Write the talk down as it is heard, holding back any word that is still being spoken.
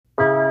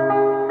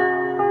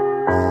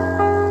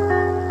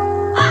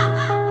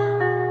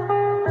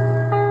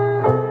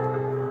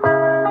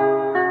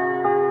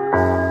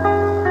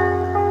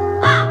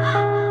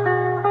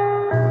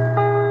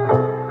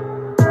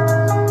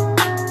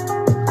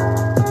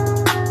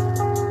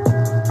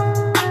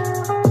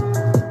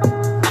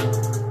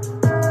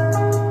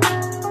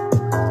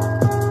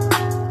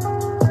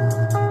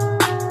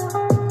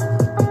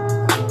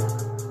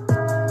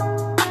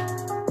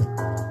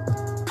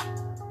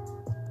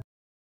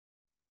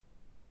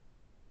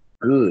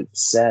Good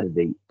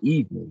Saturday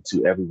evening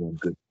to everyone.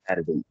 Good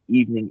Saturday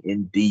evening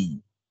indeed.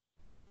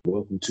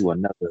 Welcome to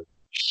another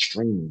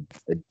streaming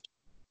of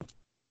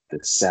the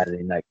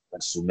Saturday Night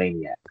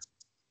WrestleMania.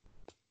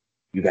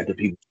 You got the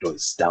people's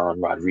choice,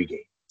 Don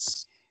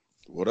Rodriguez.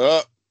 What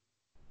up?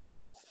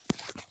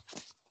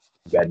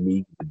 You got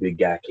me, the big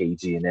guy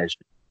KG, and as you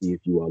can see, if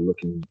you are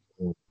looking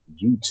on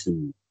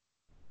YouTube,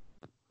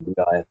 we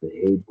are at the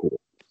headquarters,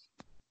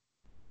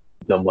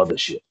 the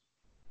mothership.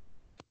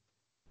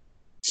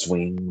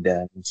 Swing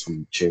down,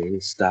 sweet cherry,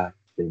 stop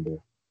in the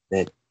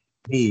let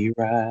me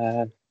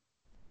ride.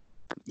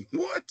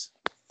 What?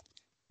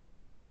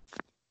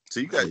 So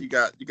you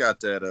got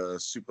that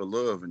super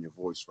love in your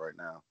voice right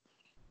now.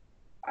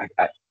 I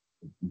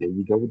there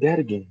you go with that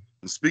again.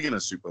 And speaking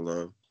of super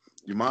love,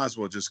 you might as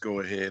well just go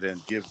ahead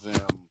and give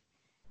them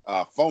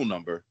a phone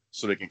number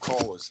so they can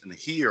call us and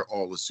hear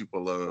all the super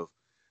love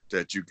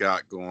that you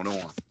got going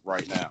on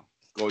right now.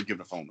 Go and give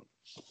them the phone number.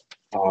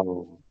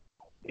 Um,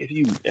 if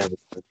you ever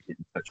get in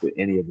touch with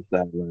any of the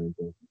sidelines,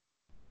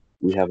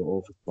 we have an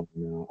office phone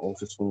now.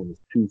 Office phone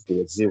is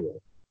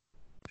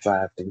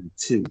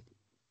 240-532-57.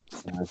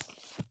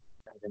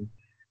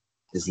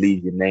 Just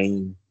leave your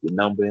name, your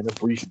number, and a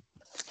brief.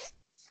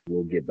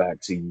 We'll get back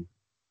to you.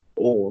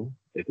 Or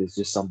if it's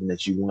just something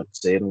that you want,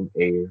 say it on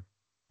air.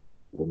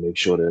 We'll make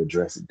sure to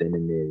address it then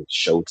and there.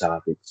 Show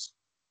topics.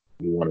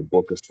 You want to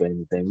book us for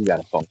anything? We got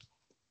a phone.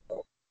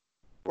 Wait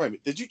a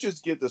minute. Did you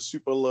just get the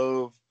super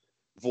love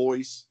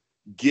voice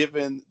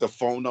given the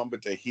phone number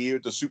to hear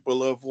the super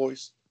love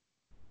voice?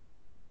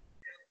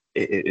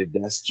 If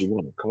that's what you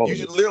want to call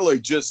You it. literally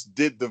just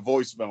did the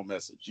voicemail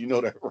message. You know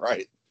that,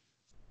 right?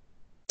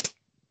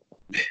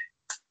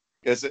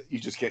 You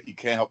just can't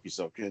help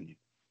yourself, can you?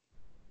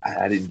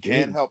 I didn't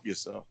Can't get help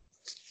yourself.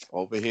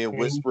 Over here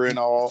whispering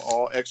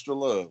all extra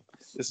love.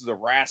 This is a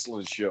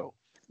wrestling show.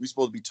 We're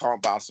supposed to be talking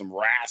about some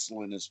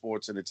wrestling and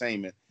sports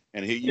entertainment,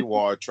 and here you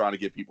are trying to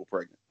get people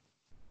pregnant.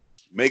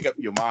 Make up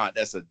your mind.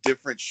 That's a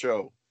different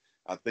show.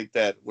 I think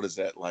what is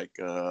that, like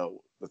the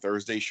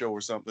Thursday show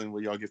or something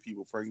where y'all get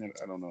people pregnant?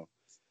 I don't know.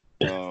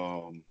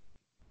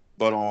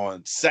 But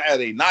on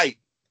Saturday night,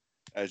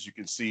 as you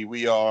can see,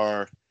 we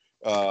are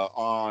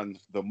on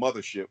the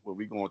mothership where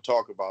we're going to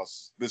talk about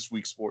this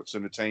week's sports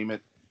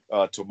entertainment.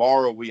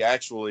 Tomorrow, we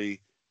actually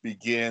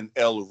begin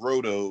El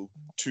Rodo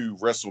to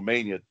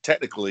WrestleMania.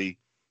 Technically,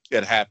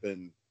 it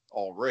happened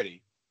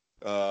already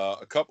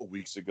a couple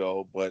weeks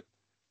ago, but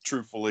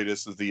truthfully,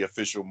 this is the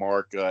official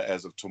mark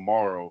as of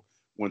tomorrow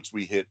once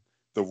we hit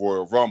the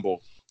Royal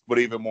Rumble. But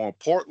even more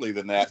importantly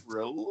than that, we're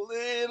a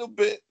little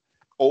bit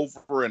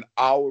over an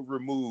hour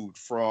removed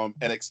from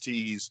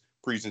NXT's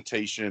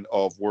presentation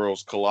of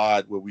Worlds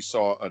Collide, where we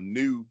saw a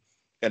new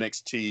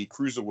NXT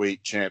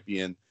Cruiserweight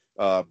champion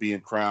being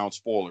crowned.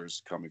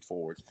 Spoilers coming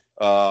forward.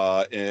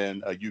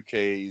 In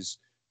UK's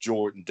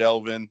Jordan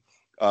Delvin.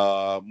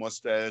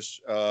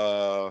 Mustache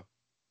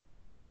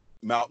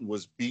Mountain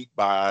was beat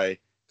by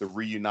the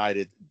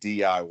reunited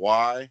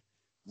DIY.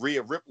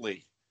 Rhea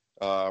Ripley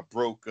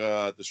broke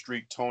the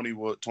streak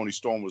Tony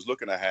Storm was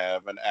looking to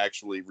have and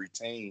actually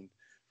retained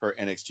her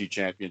NXT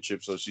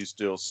championship. So she's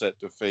still set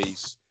to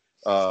face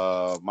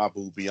my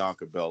boo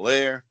Bianca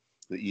Belair,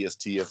 the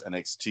EST of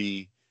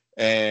NXT.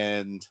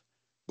 And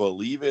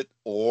believe it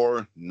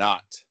or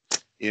not,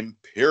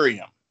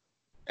 Imperium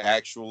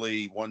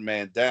actually one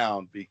man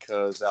down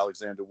because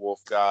Alexander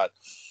Wolf got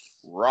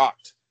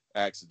rocked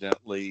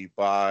accidentally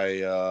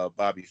by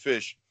Bobby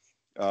Fish.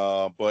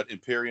 But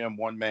Imperium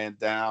one man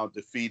down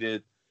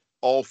defeated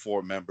all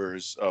four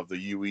members of the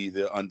UE,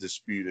 the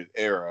Undisputed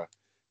Era,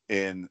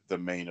 in the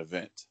main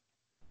event.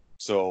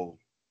 So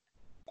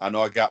I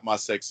know I got my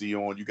sexy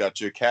on. You got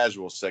your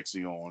casual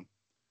sexy on.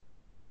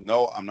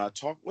 No, I'm not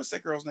talking. What's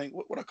that girl's name?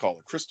 What I call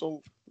her?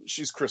 Crystal?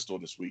 She's Crystal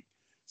this week.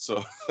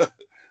 So,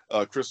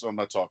 Crystal, I'm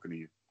not talking to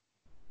you.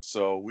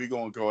 So we're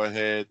going to go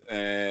ahead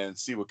and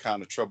see what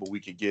kind of trouble we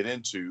can get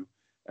into.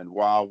 And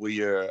while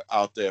we are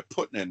out there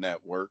putting in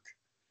that work,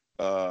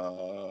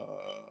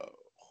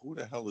 who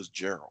the hell is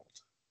Gerald?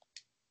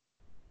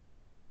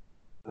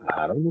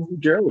 I don't know who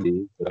Gerald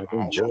is, but I I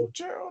think don't know who Gerald.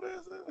 Gerald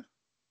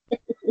is.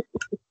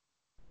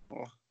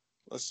 Well,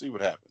 let's see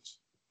what happens.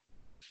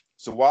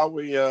 So while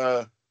we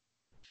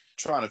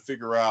trying to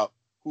figure out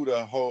who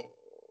the whole.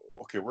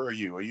 Okay, where are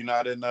you? Are you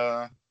not in?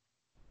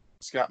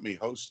 It's got me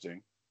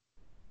hosting.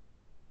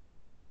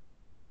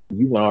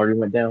 You already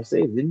went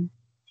downstairs, didn't you?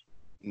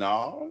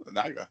 No,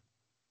 now I got to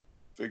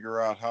figure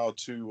out how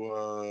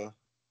to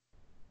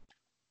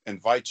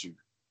invite you.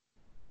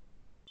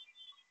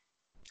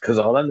 Because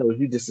all I know is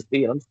you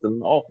disappeared. I'm still in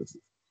the office.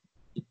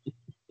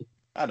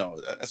 I know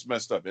that's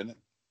messed up, isn't it?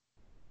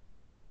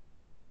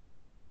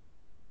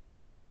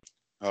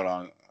 Hold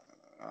on,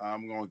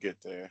 I'm gonna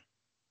get there.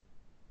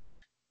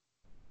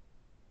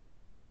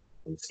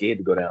 I'm scared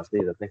to go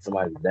downstairs. I think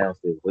somebody's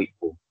downstairs waiting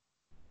for me.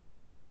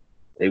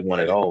 They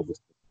want it Yeah, all.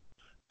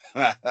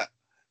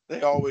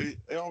 they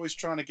always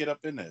trying to get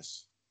up in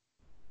this.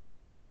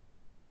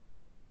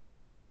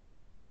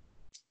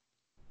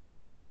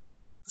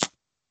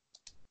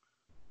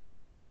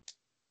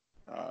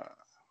 Uh,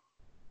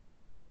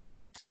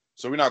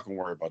 So we're not going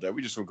to worry about that.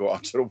 We're just going to go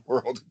out to the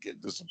world and get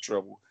into some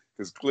trouble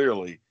because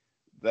clearly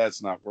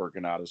that's not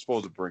working out. It's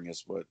supposed to bring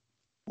us, but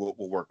we'll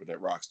work with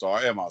that, Rockstar.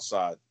 I am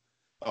outside.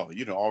 Oh,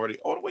 you know already.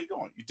 Oh, where you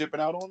going? You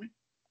dipping out on me?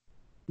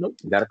 Nope,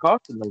 you got a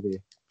costume over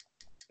there.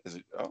 Is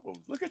it? Oh,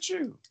 look at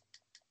you.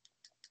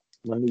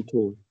 My new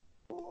toy.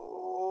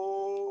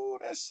 Oh,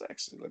 that's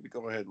sexy. Let me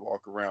go ahead and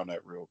walk around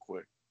that real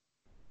quick.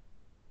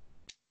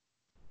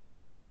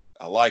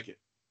 I like it.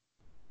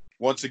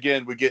 Once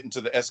again, we get into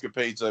the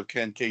escapades of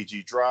Ken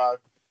KG Drive.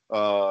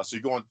 So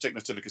you're going to take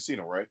us to the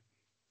casino, right?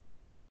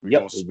 We're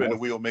going to spin the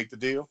wheel, make the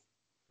deal.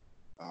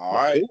 All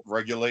right,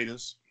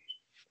 regulators.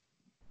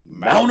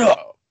 Mount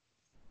up.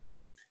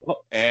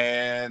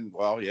 And,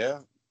 well,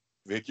 yeah,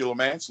 vehicular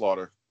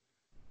manslaughter.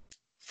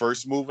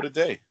 First move of the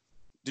day.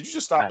 Did you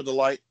just stop at the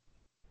light?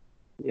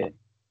 Yeah,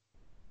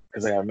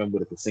 because I remember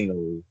the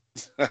casino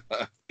is.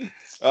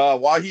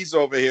 While he's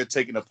over here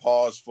taking a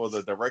pause for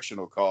the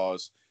directional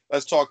cause,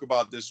 let's talk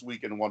about this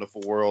week in the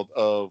wonderful world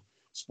of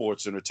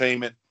sports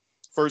entertainment.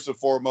 First and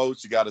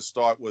foremost, you got to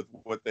start with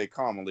what they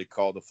commonly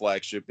call the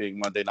flagship, being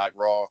Monday Night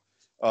Raw.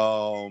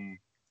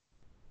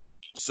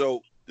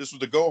 So this was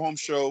the go-home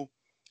show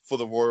for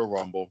the Royal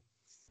Rumble.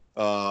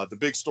 The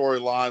big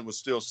storyline was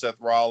still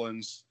Seth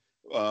Rollins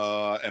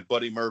and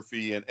Buddy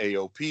Murphy and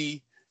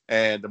AOP,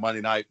 and the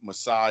Monday Night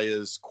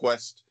Messiah's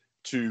quest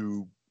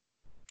to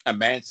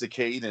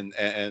emancipate and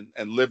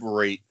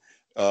liberate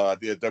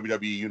the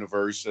WWE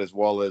universe, as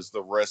well as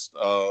the rest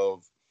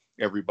of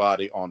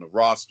everybody on the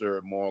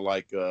roster, more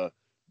like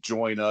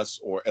join us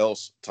or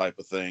else type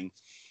of thing.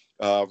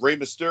 Rey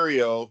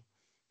Mysterio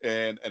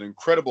and an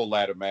incredible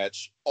ladder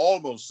match,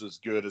 almost as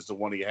good as the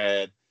one he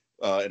had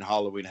in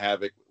Halloween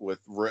Havoc with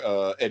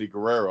Eddie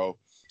Guerrero,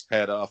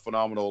 had a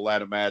phenomenal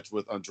ladder match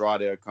with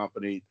Andrade,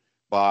 accompanied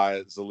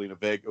by Zelina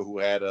Vega, who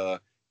had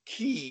a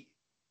key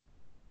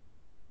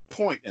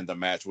point in the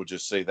match, we'll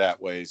just say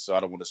that way. So I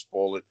don't want to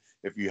spoil it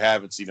if you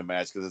haven't seen the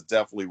match, because it's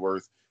definitely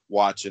worth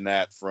watching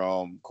that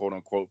from quote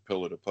unquote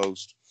pillar to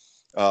post.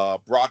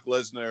 Brock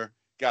Lesnar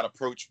got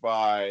approached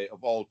by,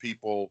 of all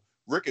people,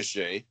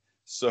 Ricochet.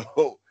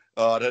 So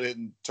that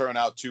didn't turn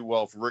out too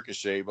well for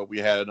Ricochet, but we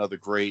had another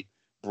great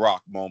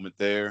Brock moment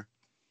there.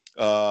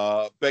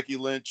 Becky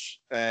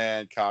Lynch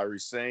and Kairi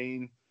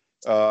Sane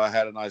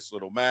had a nice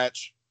little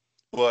match.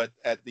 But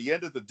at the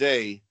end of the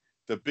day,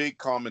 the big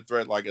common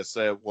thread, like I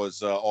said,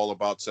 was all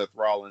about Seth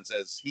Rollins,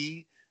 as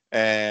he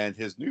and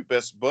his new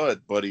best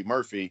bud, Buddy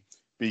Murphy,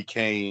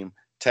 became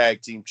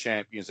tag team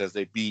champions as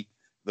they beat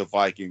the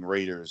Viking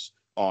Raiders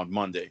on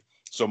Monday.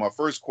 So my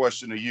first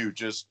question to you,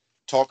 just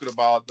talking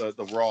about the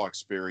Raw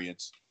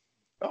experience.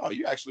 Oh,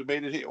 you actually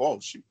made it here. Oh,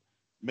 she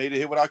made it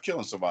here without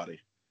killing somebody.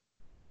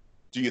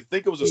 Do you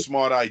think it was a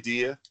smart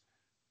idea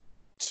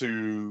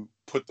to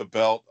put the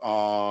belt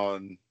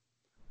on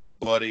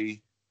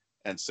Buddy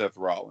and Seth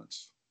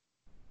Rollins?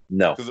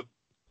 No.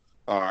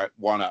 All right,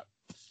 why not?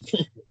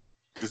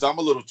 Because I'm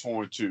a little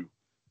torn too.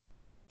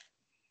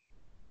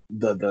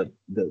 The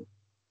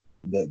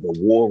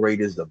War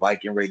Raiders, the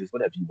Viking Raiders,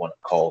 whatever you want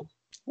to call them.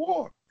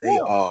 War.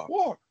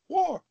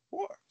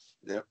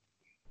 Yep.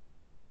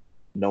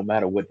 No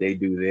matter what they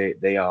do,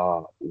 they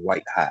are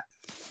white hot,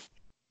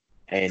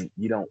 and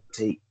you don't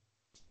take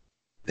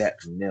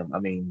that from them. I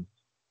mean,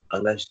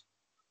 unless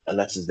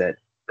it's that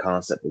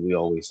concept that we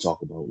always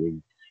talk about, where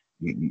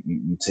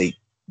you take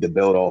the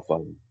belt off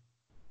of them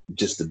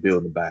just to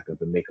build them back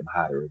up and make them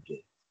hotter again.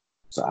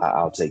 So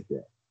I'll take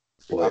that.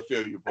 But I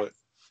feel you, but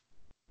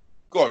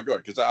go ahead,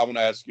 because I want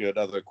to ask you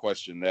another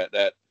question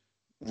that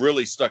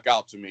really stuck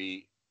out to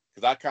me,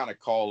 because I kind of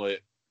call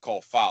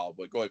foul,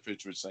 but go ahead, finish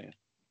what you're saying.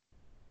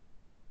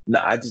 No,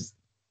 I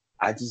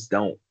just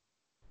don't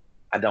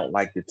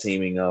like the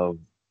teaming of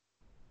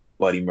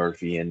Buddy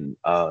Murphy and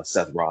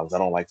Seth Rollins. I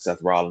don't like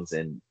Seth Rollins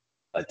in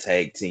a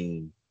tag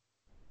team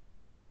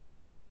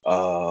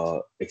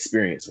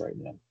experience right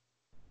now.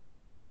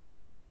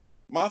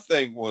 My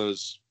thing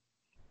was,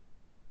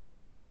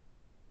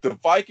 the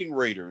Viking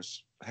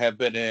Raiders have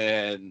been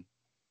in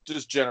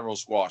just general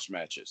squash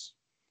matches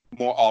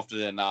more often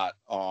than not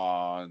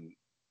on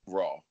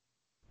Raw.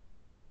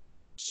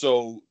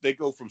 So they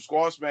go from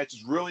squash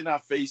matches really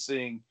not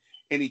facing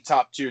any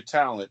top tier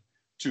talent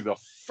to the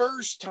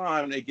first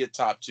time they get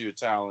top tier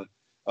talent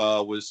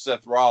with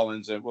Seth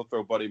Rollins, and we'll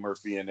throw Buddy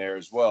Murphy in there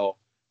as well,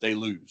 they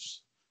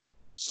lose.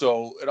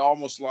 So it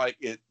almost like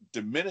it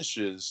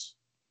diminishes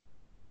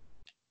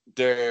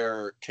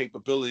their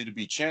capability to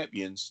be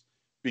champions,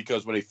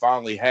 because when they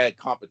finally had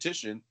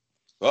competition,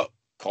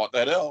 caught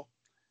that L,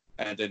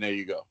 and then there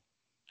you go.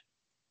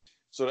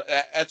 So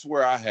that's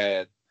where I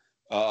had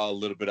a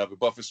little bit of it.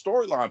 But for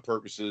storyline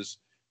purposes,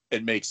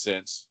 it makes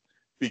sense,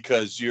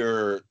 because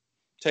you're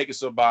taking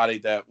somebody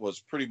that was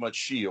pretty much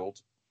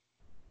Shield,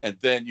 and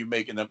then you're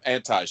making them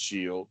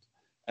anti-Shield,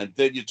 and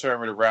then you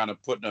turn it around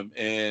and putting them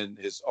in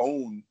his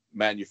own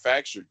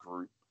manufactured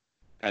group,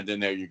 and then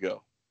there you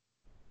go.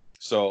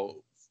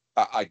 So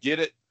I get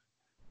it.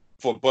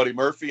 For Buddy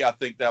Murphy, I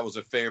think that was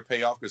a fair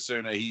payoff,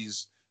 considering that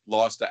he's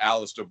lost to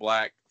Aleister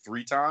Black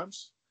 3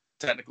 times,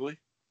 technically.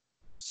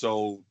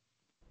 So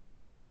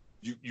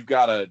you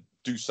gotta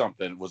do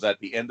something. Was at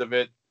the end of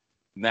it.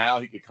 Now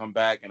he could come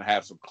back and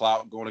have some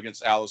clout going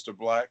against Aleister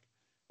Black,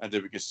 and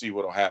then we can see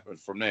what'll happen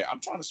from there. I'm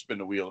trying to spin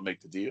the wheel and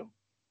make the deal.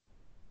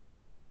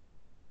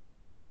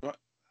 What?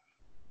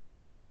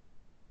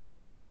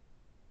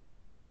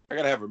 I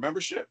gotta have a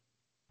membership.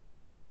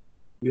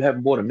 You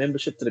haven't bought a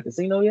membership to the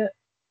casino yet?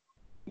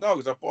 No,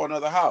 because I bought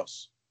another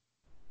house.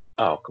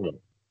 Oh, come on.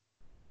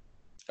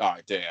 All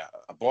right, there.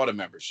 I bought a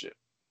membership.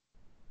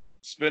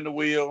 Spin the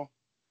wheel,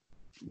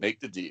 make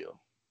the deal.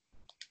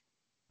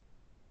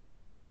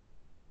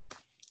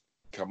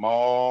 Come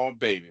on,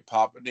 baby.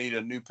 Papa need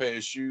a new pair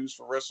of shoes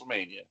for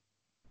WrestleMania.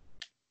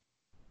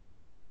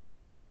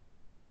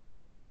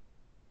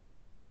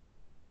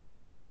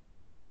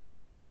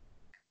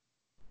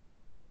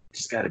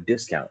 Just got a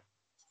discount.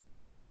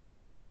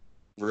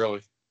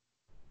 Really?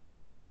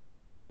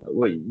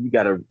 Well, you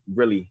got to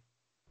really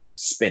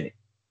spin it.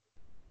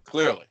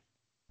 Clearly.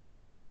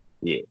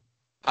 Yeah.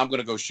 I'm going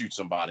to go shoot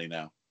somebody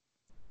now.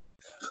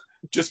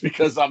 Just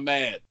because I'm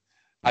mad.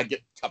 I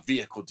get a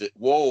vehicle.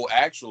 Whoa,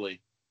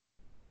 actually.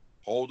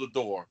 Hold the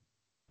door.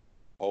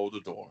 Hold the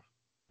door.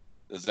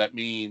 Does that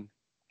mean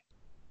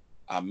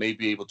I may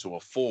be able to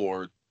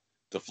afford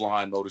the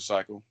flying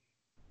motorcycle?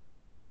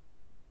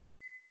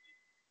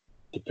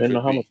 Depending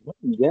on how much money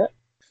you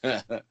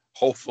get.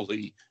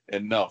 Hopefully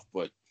enough,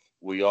 but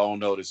we all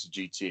know this is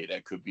GTA.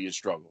 That could be a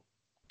struggle.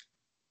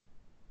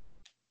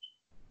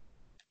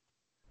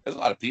 There's a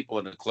lot of people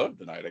in the club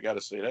tonight. I got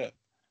to say that.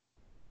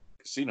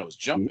 Casino's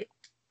jumping.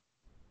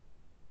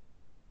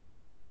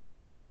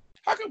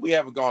 How come we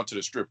haven't gone to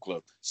the strip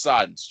club?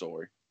 Side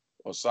story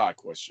or side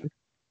question.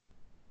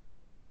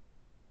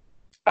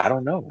 I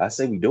don't know. I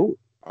say we do it.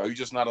 Are you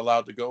just not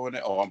allowed to go in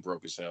there? Oh, I'm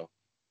broke as hell.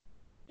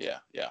 Yeah.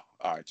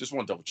 All right. Just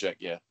want to double check.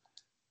 Yeah.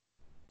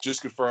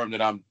 Just confirm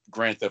that I'm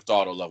Grand Theft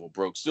Auto level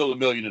broke. Still $1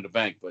 million in the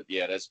bank, but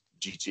yeah, that's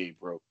GTA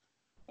broke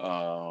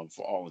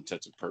for all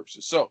intents and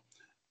purposes. So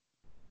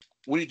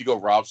we need to go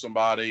rob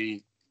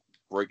somebody,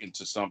 break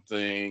into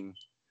something.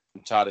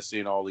 I'm tired of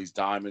seeing all these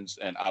diamonds,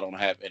 and I don't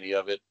have any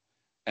of it.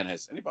 And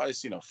has anybody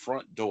seen a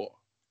front door?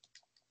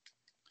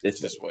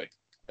 This way.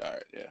 All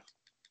right, yeah.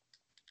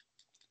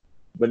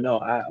 But no,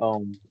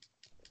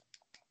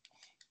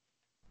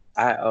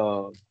 I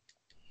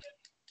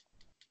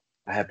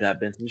have not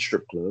been to the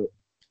strip club.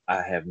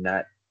 I have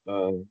not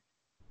done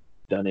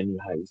any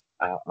heists.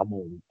 I'm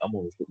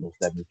only sitting on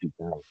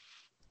 72,000.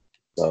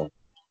 So.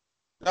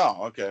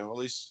 Oh, okay. Well, at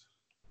least.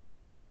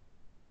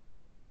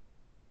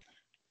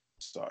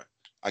 Sorry,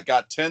 I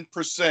got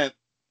 10%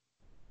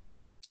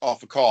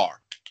 off a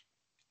car.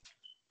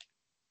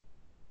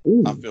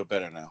 Ooh. I feel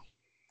better now.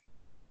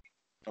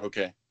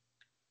 Okay.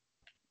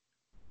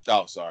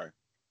 Oh, sorry.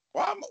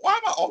 Why am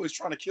I always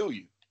trying to kill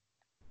you?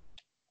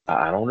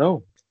 I don't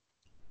know.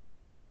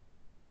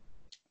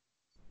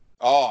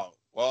 Oh,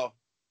 well.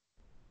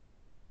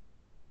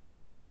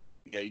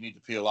 Yeah, you need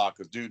to peel out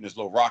because dude in his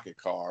little rocket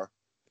car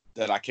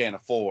that I can't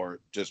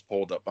afford just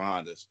pulled up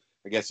behind us.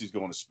 I guess he's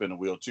going to spin the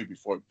wheel too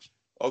before.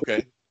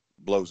 Okay.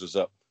 Blows us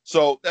up.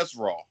 So that's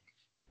Raw.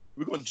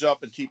 We're going to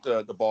jump and keep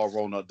the ball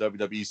rolling on the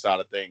WWE side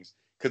of things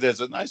because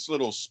there's a nice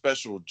little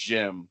special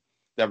gem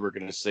that we're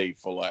going to save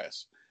for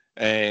last.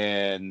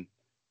 And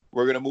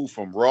we're going to move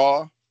from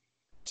Raw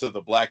to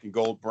the black and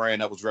gold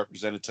brand that was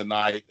represented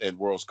tonight in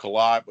Worlds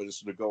Collide, but this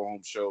is the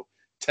go-home show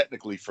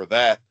technically for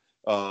that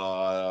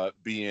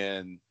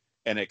being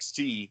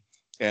NXT.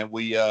 And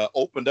we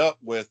opened up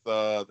with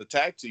the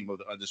tag team of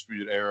the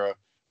Undisputed Era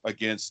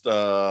against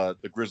the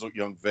Grizzled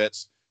Young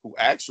Vets, who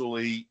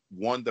actually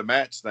won the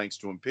match thanks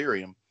to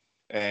Imperium.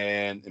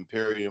 And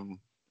Imperium,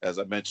 as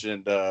I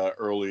mentioned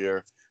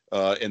earlier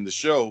in the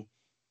show,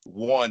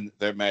 won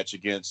their match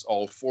against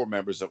all 4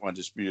 members of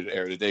Undisputed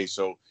Era today.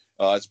 So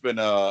it's been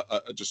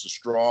just a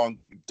strong,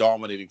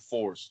 dominating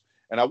force.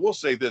 And I will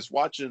say this,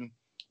 watching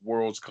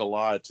Worlds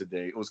Collide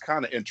today, it was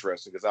kind of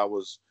interesting because I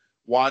was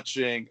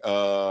watching,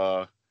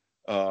 what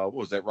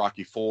was that,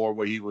 Rocky IV,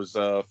 where he was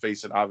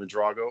facing Ivan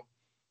Drago,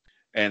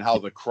 and how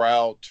the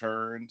crowd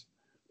turned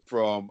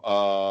from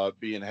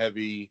being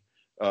heavy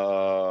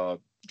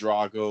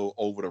Drago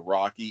over to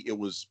Rocky. It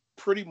was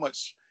pretty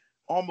much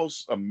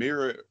almost a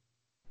mirror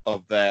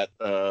of that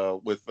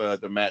with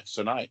the match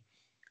tonight.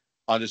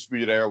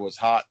 Undisputed Era was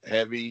hot,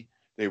 heavy.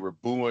 They were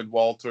booing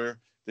Walter.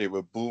 They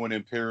were booing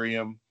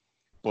Imperium.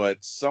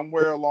 But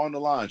somewhere along the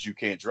lines, you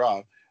can't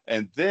drop.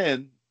 And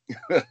then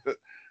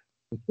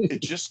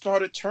it just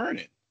started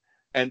turning.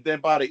 And then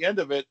by the end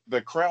of it,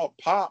 the crowd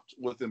popped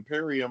with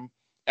Imperium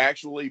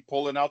actually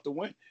pulling out the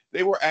win.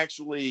 They were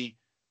actually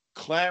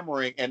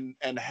clamoring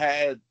and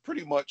had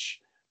pretty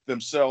much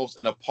themselves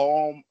in the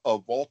palm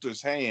of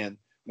Walter's hand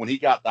when he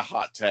got the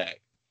hot tag.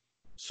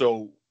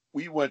 So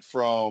we went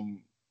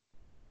from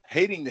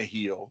hating the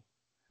heel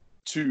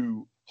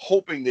to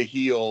hoping the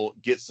heel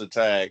gets the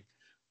tag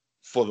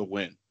for the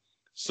win.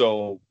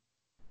 So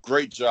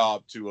great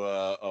job to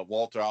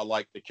Walter. I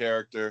like the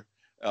character.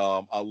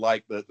 I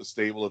like the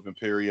stable of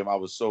Imperium. I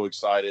was so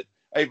excited.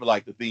 I even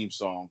liked the theme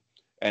song,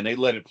 and they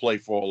let it play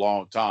for a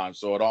long time.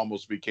 So it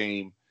almost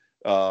became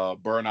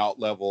burnout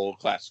level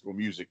classical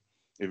music.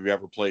 If you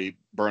ever played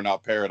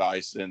Burnout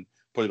Paradise and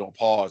put it on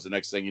pause, the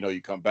next thing you know,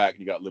 you come back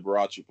and you got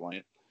Liberace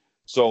playing.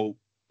 So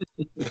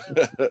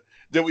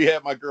then we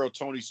had my girl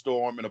Toni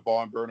Storm and a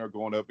barn burner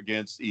going up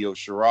against Io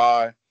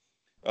Shirai,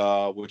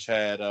 which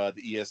had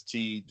the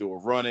EST do a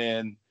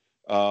run-in.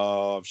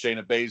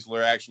 Shayna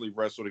Baszler actually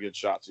wrestled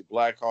against Shotzi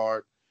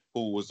Blackheart,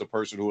 who was the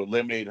person who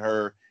eliminated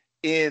her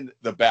in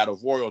the Battle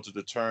Royal to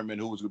determine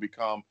who was going to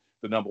become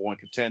the number one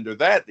contender.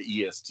 That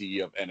the EST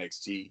of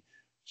NXT,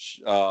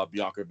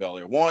 Bianca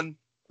Belair won.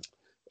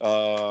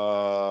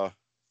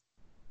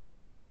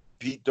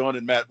 Pete Dunne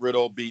and Matt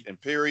Riddle beat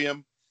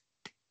Imperium.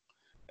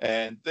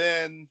 And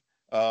then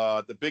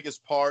the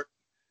biggest part,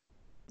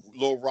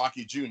 Lil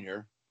Rocky Jr.,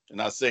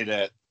 and I say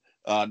that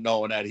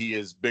knowing that he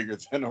is bigger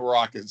than The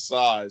Rock in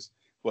size,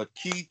 but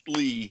Keith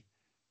Lee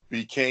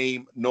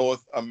became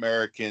North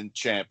American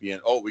champion.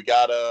 Oh, we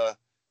got a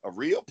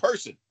real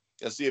person.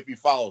 Let's see if he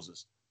follows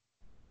us.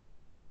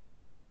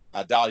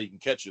 I doubt he can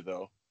catch you,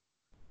 though.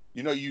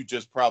 You know, you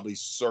just probably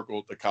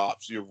circled the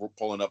cops. You're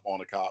pulling up on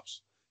the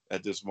cops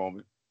at this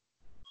moment.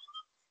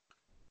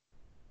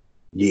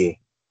 Yeah,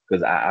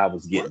 because I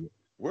was getting it.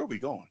 Where are we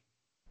going?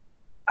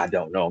 I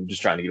don't know. I'm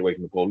just trying to get away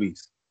from the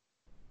police.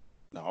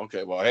 No,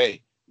 okay. Well,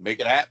 hey,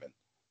 make it happen.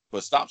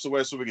 But stop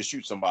somewhere so we can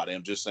shoot somebody.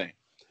 I'm just saying.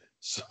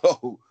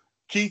 So,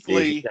 Keith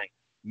Lee,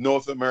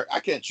 North America. I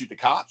can't shoot the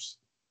cops.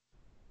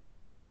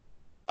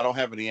 I don't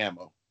have any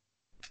ammo.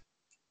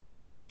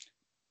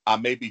 I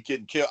may be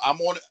getting killed. I'm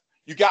on it.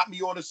 You got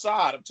me on the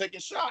side. I'm taking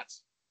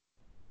shots.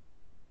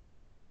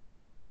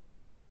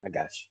 I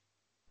got you.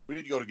 We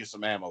need to go to get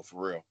some ammo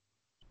for real.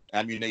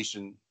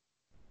 Ammunition,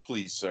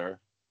 please, sir.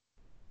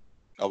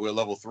 Oh, we're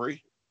level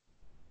 3?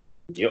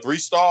 Yep. 3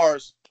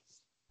 stars.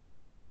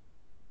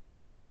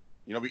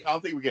 You know, I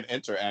don't think we can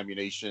enter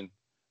ammunition.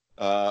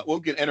 We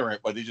can enter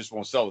it, but they just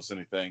won't sell us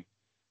anything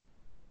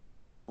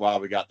while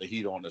we got the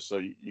heat on us. So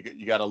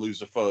you got to lose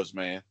the fuzz,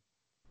 man.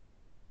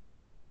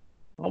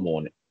 I'm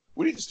on it.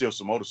 We need to steal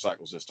some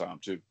motorcycles this time,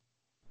 too.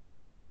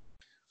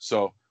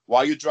 So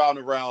while you're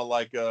driving around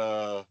like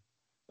a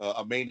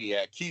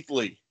maniac, Keith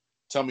Lee,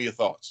 tell me your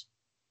thoughts.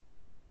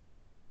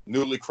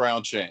 Newly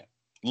crowned champ.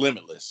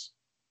 Limitless.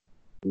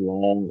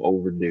 Long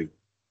overdue.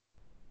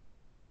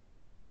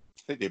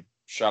 I think they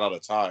shot out a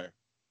tire.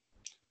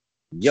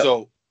 Yep.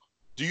 So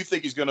do you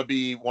think he's going to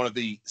be one of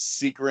the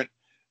secret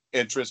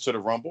entrants to the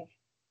Rumble?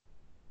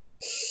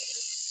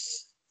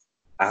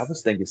 I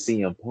was thinking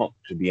CM Punk,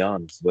 to be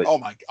honest. But oh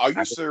my! Are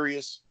you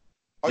serious?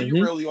 Are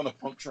you really on a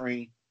Punk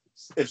train?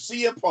 If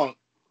CM Punk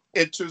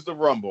enters the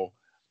Rumble,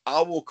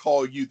 I will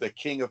call you the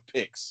king of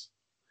picks.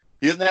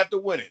 He doesn't have to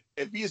win it.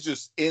 If he is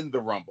just in the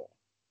Rumble,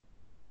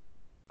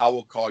 I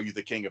will call you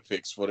the king of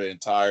picks for the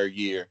entire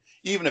year.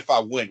 Even if I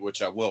win,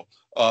 which I will,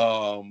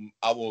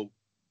 I will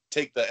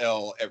take the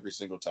L every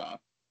single time.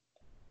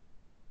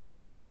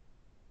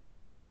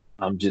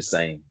 I'm just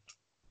saying.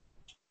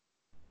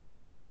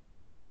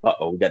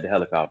 We got the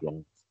helicopter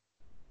on.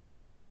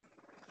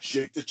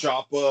 Shake the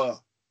chopper.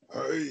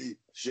 Hey,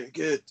 shake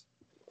it.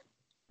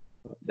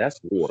 That's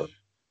water.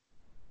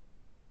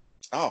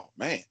 Oh,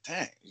 man,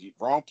 dang.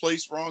 Wrong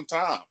place, wrong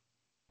time.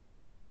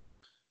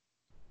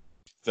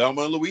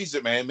 Thelma and Louise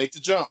it, man. Make the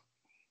jump.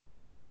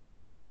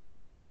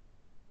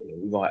 Yeah,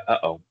 we're going,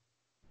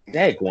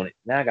 daggone it.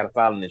 Now I got to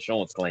file an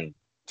insurance claim.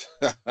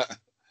 You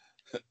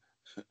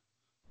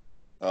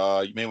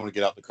may want to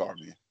get out the car,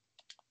 man.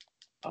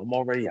 I'm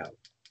already out.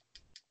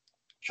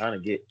 Trying to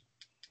get,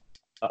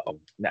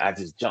 now I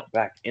just jumped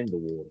back in the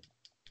water.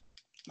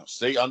 No,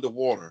 stay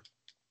underwater.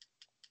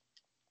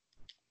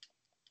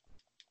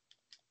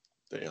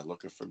 They are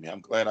looking for me.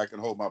 I'm glad I can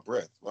hold my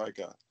breath. My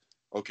God.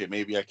 Okay,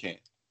 maybe I can't.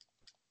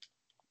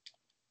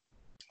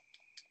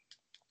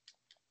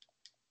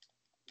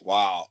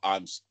 Wow,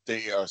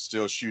 they are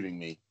still shooting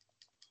me.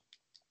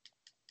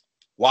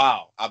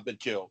 Wow, I've been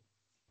killed.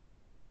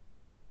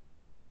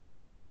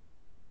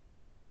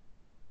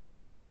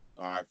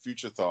 All right,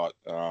 future thought.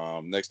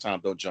 Next time,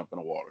 don't jump in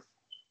the water.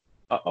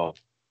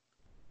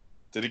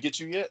 Did it get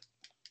you yet?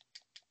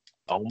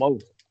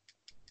 Almost.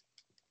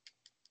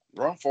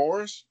 Run,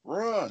 Forrest.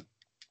 Run.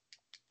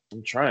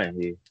 I'm trying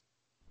here.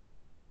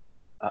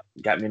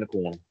 Got me in the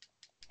corner.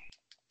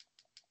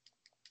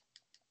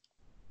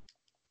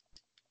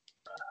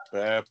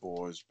 Bad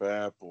boys,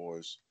 bad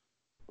boys.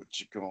 What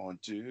you gonna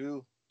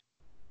do?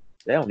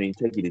 They don't even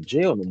take you to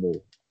jail no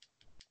more.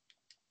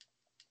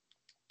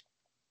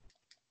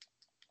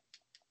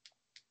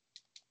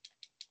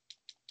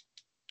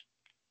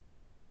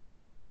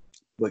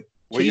 But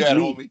where you at,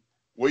 homie?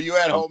 Where you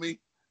at, homie?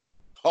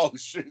 Oh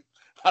shoot!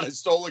 I done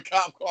stole a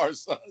cop car,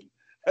 son.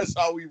 That's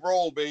how we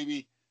roll,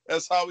 baby.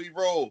 That's how we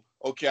roll.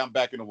 Okay, I'm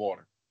back in the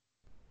water.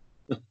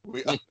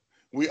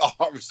 We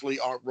obviously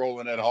aren't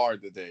rolling that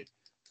hard today.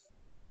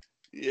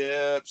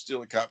 Yep,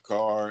 steal a cop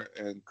car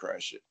and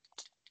crash it.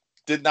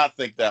 Did not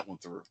think that one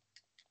through.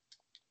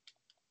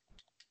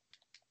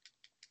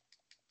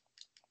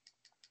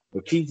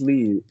 But Keith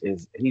Lee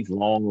he's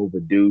long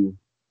overdue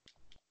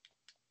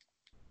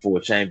for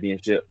a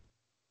championship.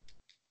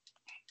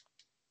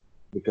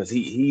 because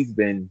he's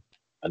been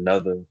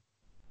another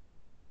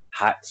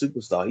hot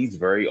superstar. He's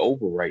very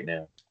over right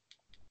now.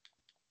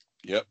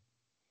 Yep.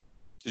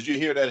 Did you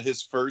hear that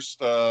his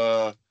first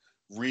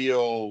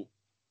real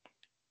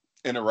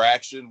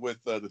interaction with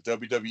the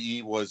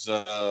WWE was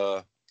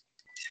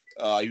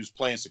he was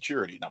playing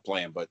security, not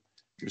playing, but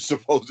he was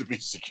supposed to be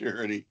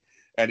security,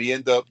 and he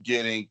ended up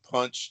getting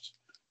punched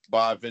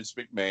by Vince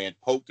McMahon,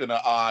 poked in the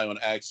eye on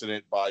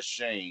accident by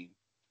Shane,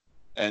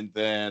 and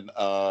then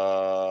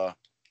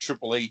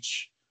Triple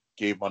H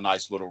gave him a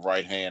nice little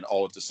right hand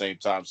all at the same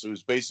time. So he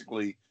was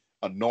basically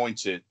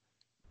anointed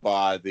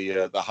by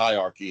the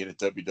hierarchy in the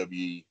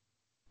WWE,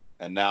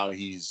 and now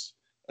he's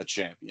a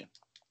champion.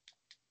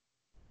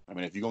 I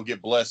mean, if you're gonna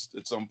get blessed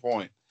at some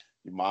point,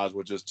 you might as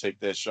well just take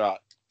that shot.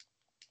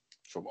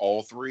 From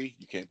all three,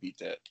 you can't beat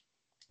that.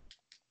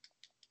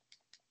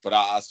 But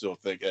I still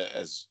think,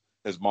 as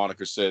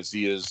Monica says,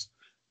 he is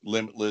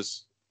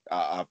limitless.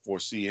 I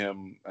foresee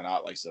him, and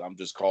like I said, I'm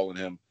just calling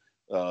him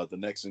the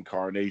next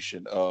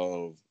incarnation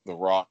of The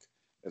Rock,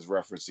 as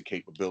reference to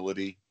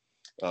capability,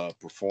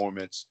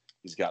 performance.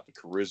 He's got the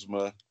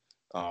charisma.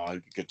 He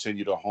can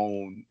continue to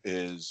hone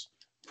his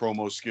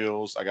promo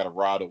skills. I got a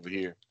rod over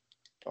here.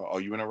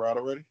 Are you in a rod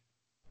already?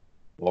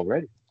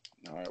 Already.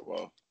 All right,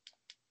 well,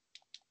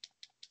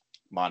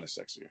 mine is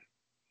sexier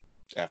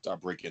after I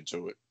break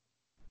into it.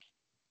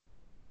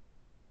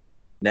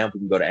 Now we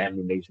can go to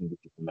Ammunition with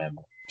your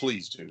commandment.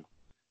 Please do.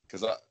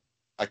 Because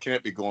I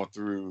can't be going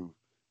through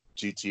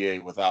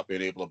GTA without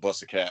being able to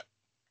bust a cap.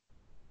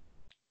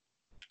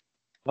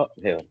 Oh,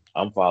 hell,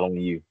 I'm following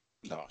you.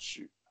 No,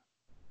 shoot.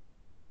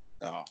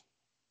 No.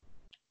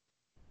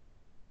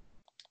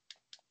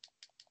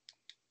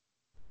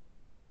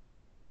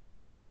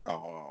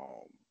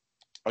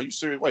 Are you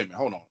serious? Wait a minute.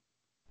 Hold on.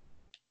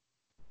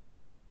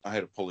 I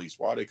had a police.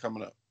 Why are they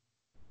coming up?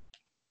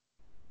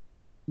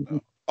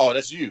 No. Oh,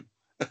 that's you.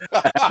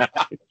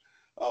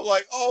 I'm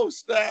like, oh,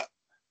 snap.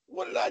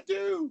 What did I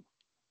do?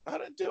 I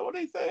didn't do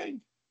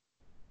anything.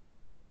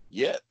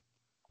 Yet.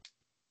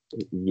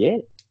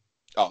 Yet?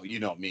 Oh, you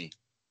know me.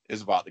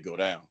 It's about to go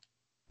down.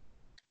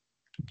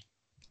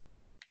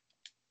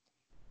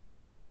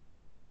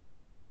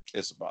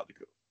 It's about to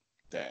go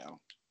down.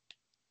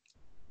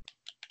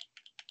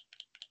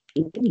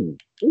 Ooh.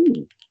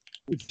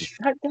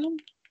 Shotgun?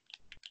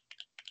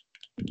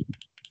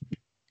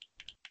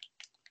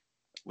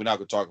 We're not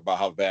going to talk about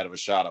how bad of a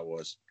shot I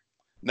was.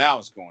 Now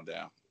it's going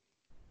down.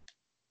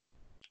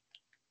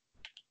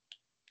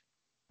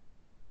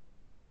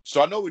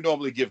 So I know we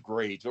normally give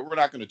grades, but we're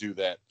not going to do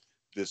that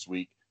this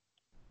week.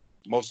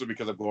 Mostly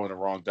because I'm going in the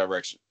wrong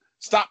direction.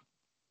 Stop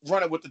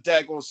running with the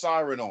daggone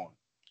siren on.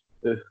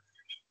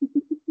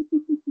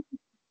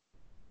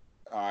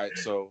 All right,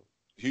 so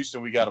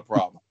Houston, we got a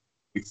problem.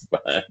 It's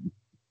fine.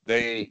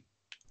 They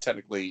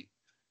technically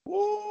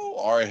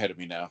are ahead of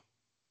me now.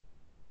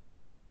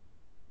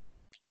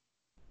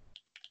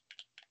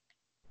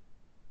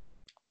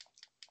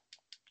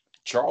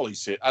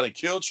 Charlie's hit. I done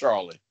killed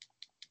Charlie.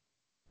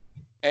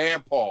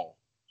 And Paul.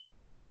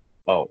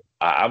 Oh,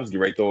 I was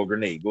getting ready to throw a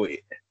grenade. Go ahead.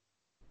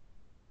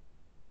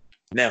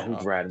 Now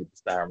who's riding with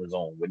the sirens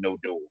on with no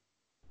door?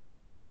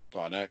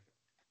 Barnack.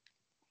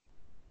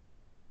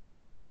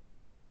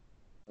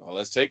 Well,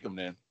 let's take them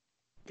then.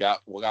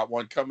 We got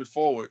one coming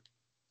forward.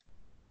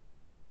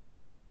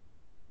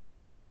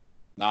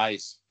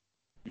 Nice.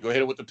 You go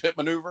hit it with the pit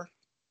maneuver.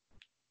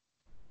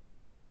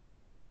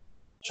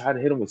 Try to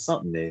hit him with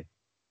something there.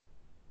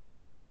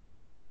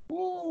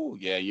 Ooh,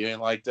 yeah, you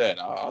ain't like that.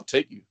 I'll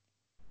take you.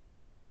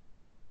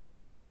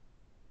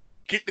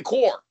 Get the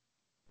core.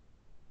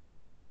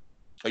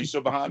 Are you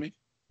still behind me?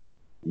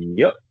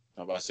 Yep.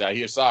 I'm about to say, I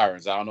hear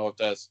sirens. I don't know if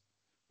that's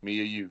me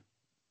or you.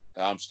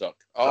 I'm stuck.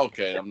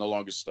 Okay, I'm no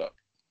longer stuck.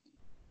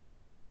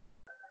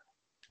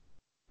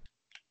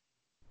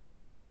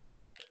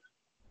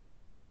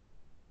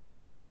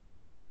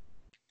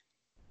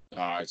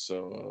 All right,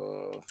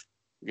 so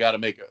we got to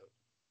make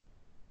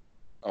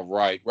a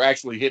right. We're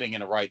actually hitting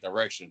in the right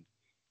direction,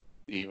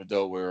 even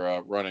though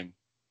we're running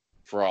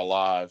for our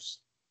lives.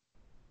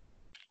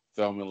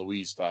 Thelma and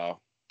Louise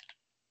style.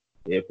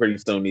 Yeah, pretty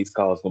soon these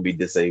cars gonna be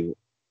disabled.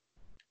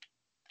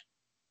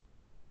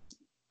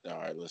 All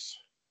right, let's.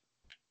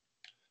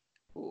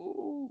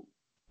 Ooh.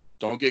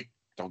 Don't get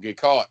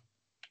caught.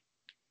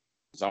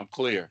 'Cause I'm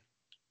clear.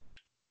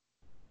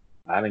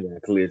 I done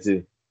got clear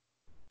too.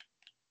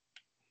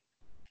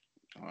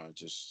 All right,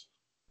 just.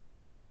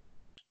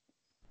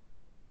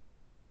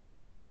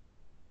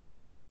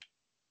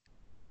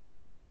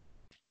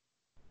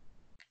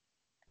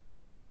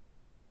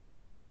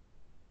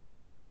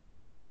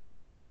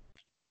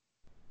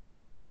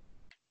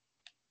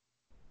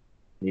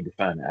 Need to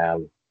find an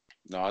alley.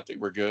 No, I think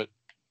we're good.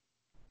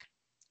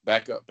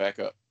 Back up, back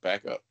up,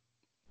 back up.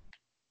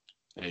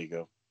 There you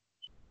go.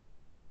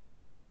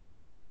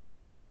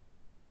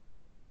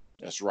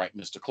 That's right,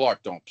 Mr.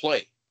 Clark. Don't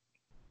play.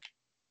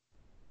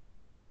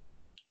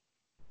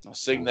 Now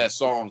sing that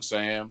song,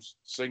 Sams.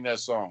 Sing that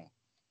song.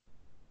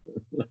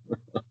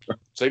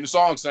 Sing the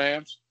song,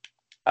 Sams.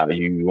 I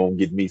mean, you won't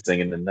get me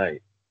singing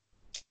tonight.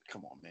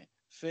 Come on, man.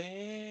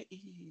 Fair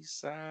East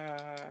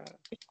Side.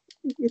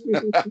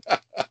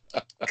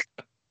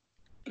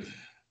 Oh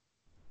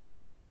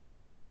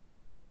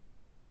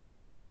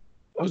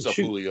What's up,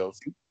 shoot. Julio?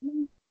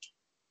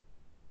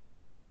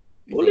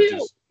 Julio.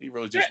 He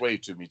really just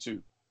waved to me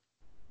too.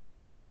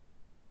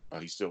 Oh,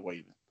 he's still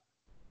waving.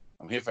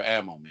 I'm here for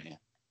ammo, man.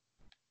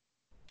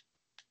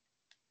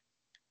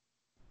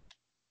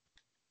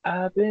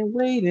 I've been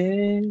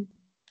waiting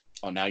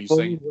Oh, now you for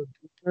singing?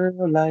 a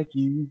girl like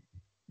you.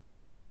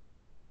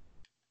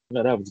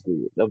 No, that was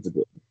good. That was a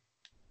good.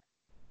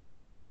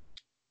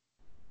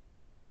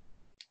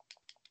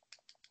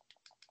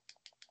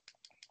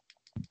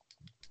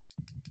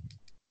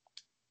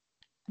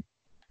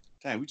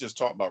 Dang, we just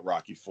talked about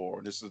Rocky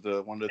Four. This is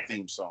the one of the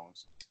theme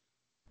songs.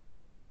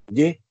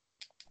 Yeah. I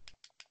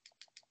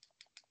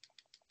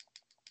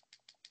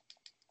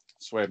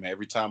swear, man,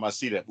 every time I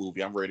see that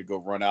movie, I'm ready to go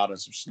run out in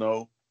some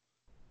snow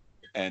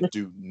and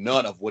do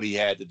none of what he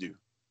had to do.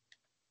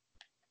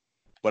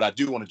 But I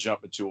do want to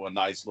jump into a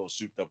nice little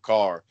souped up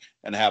car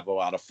and have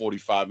about a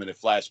 45-minute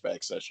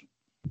flashback session.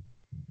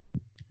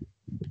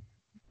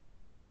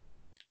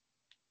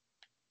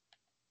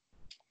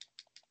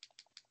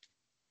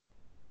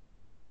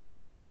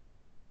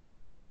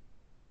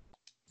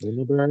 In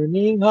the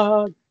burning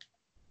heart.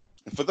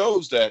 And for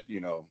those that,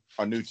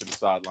 are new to the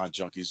Sideline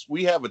Junkies,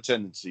 we have a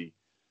tendency,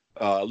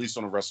 at least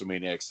on the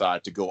WrestleManiac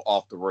side, to go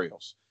off the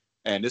rails.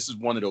 And this is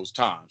one of those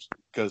times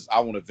because I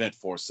want to vent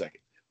for a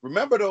second.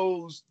 Remember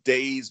those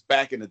days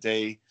back in the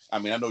day? I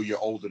mean, I know you're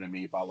older than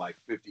me by like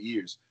 50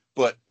 years,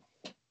 but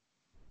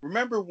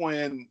remember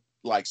when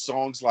like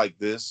songs like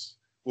this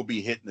will be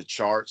hitting the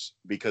charts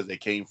because they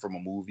came from a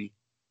movie?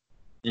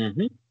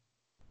 Mm-hmm.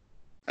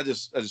 I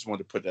just wanted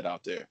to put that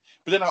out there.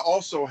 But then I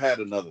also had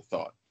another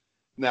thought.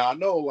 Now, I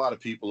know a lot of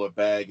people are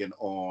bagging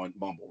on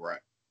mumble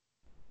rap,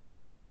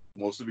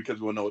 mostly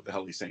because we don't know what the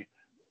hell he's saying.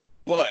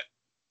 But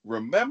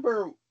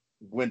remember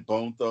when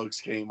Bone Thugs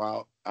came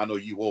out? I know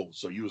you old,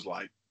 so you was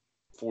like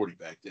 40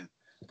 back then.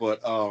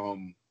 But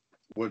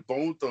when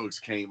Bone Thugs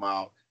came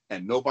out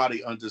and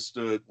nobody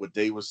understood what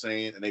they were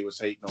saying and they was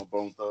hating on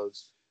Bone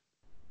Thugs,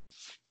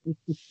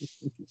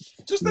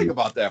 just think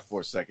about that for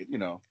a second,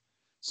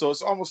 So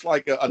it's almost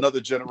like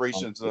another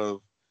generations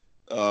of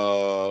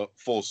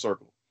full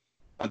circle.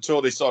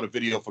 Until they saw the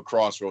video for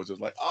Crossroads, it was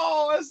like,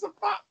 oh,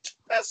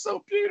 that's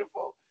so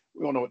beautiful.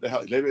 We don't know what the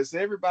hell. It's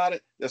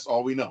everybody. That's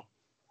all we know.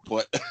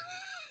 But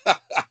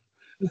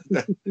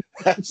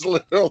that's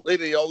literally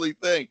the only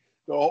thing.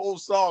 The whole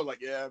song,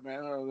 like, yeah,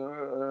 man,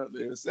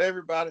 it's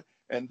everybody.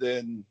 And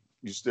then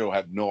you still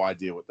have no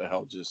idea what the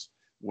hell just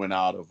went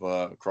out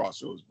of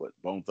Crossroads. But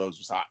Bone Thugs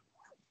was hot.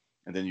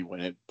 And then you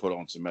went and put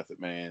on some Method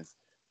Man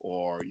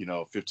or,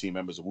 15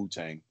 members of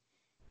Wu-Tang,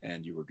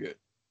 and you were good.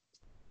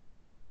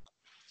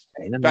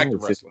 Ain't nothing Back wrong to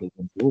with wrestling.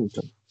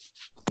 15.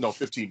 No,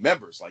 15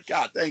 members. Like,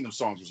 God dang, them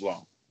songs was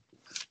long.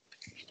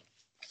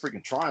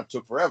 Freaking Triumph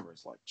took forever.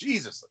 It's like,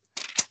 Jesus.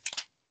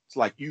 It's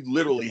like you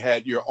literally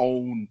had your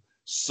own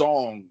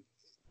song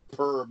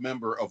per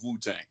member of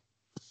Wu-Tang.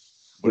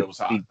 But it was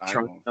hot.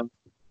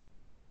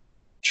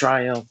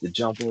 Triumph, the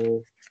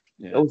Jumper.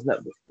 Yeah. Those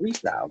not the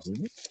freestyles.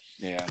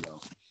 Yeah, I know.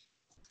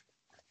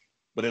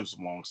 But it was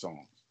some long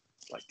songs.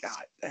 Like,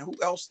 God,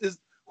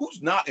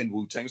 who's not in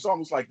Wu-Tang? It's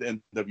almost like the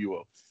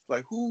NWO.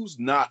 Like, who's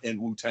not in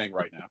Wu-Tang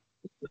right now?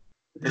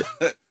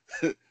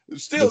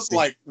 Still,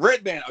 like,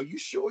 Redman, are you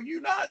sure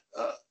you're not?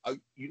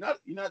 You're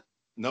not?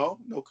 No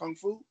Kung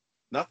Fu,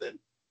 nothing.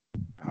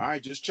 All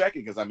right, just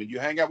checking because I mean, you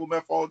hang out with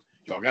Meth all.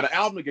 Y'all got an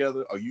album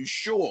together. Are you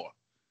sure?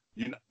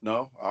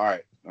 No. All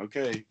right,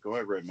 okay, go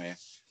ahead, Redman.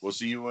 We'll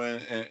see you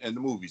in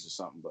the movies or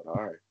something. But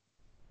all right,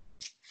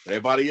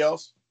 everybody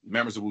else,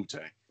 members of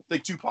Wu-Tang. I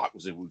think Tupac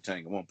was in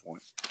Wu-Tang at one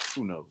point.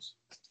 Who knows?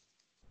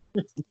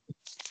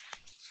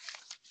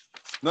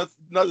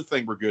 Another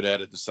thing we're good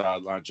at the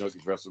Sideline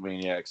Junkies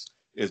WrestleManiacs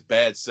is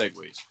bad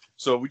segues.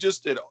 So we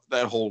just did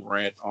that whole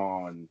rant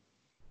on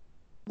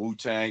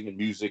Wu-Tang and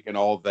music and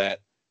all that,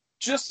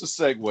 just to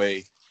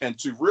segue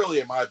into really,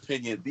 in my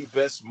opinion, the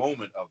best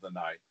moment of the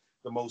night,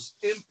 the most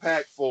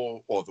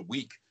impactful or the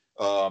week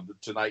of the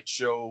Tonight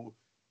Show,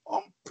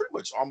 pretty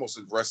much almost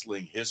in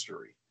wrestling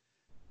history.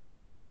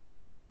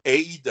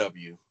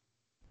 AEW,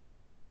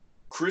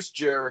 Chris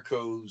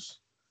Jericho's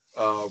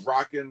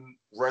Rockin'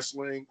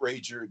 Wrestling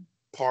Rager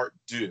Part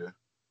 2.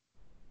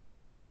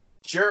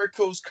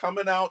 Jericho's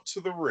coming out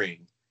to the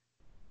ring,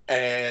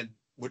 and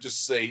we'll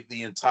just say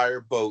the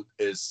entire boat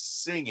is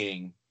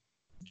singing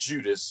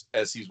Judas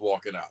as he's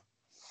walking out.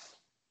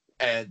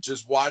 And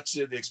just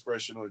watching the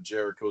expression on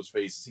Jericho's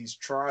face, he's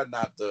trying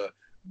not to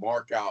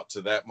mark out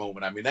to that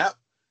moment. I mean, that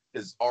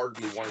is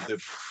arguably one of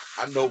the,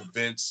 I know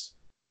Vince,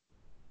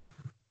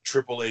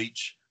 Triple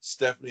H,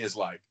 Stephanie is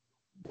like,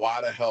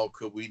 why the hell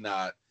could we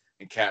not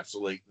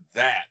encapsulate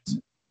that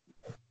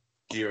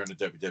here in the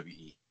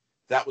WWE?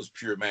 That was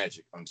pure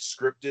magic,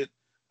 unscripted.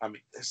 I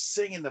mean, they're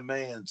singing the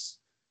man's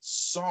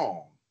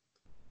song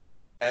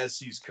as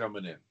he's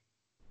coming in.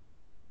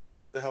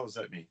 The hell does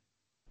that mean?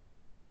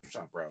 I'm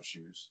trying to browse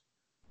shoes.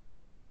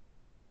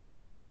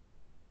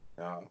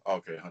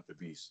 Okay, Hunt the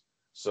Beast.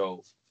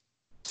 So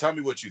tell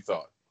me what you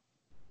thought.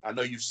 I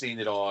know you've seen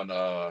it on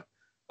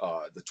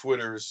the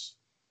Twitters,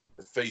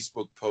 the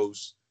Facebook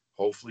posts.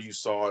 Hopefully you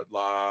saw it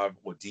live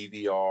or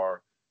DVR,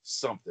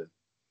 something.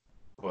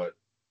 But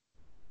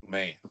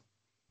man,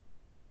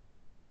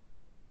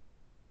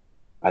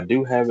 I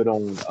do have it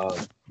on,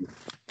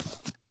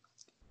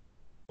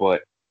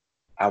 but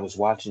I was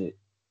watching it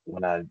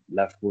when I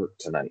left work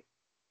tonight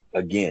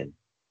again,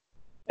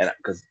 and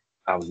because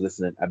I was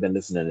listening, I've been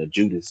listening to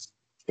Judas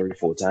 3 or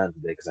 4 times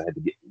today because I had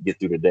to get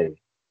through the day.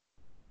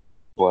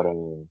 But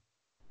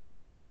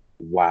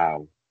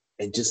wow,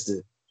 and just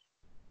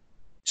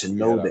to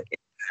know yeah. the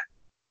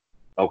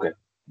okay,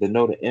 to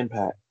know the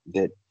impact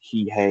that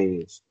he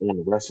has on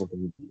the wrestling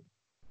community,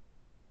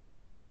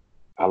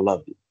 I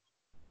loved it.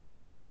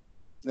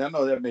 Now I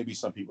know that may be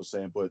some people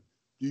saying, but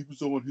he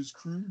was on his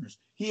cruise.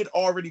 He had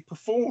already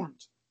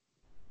performed.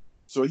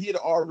 So he had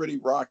already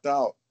rocked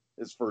out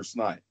his first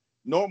night.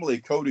 Normally,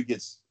 Cody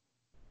gets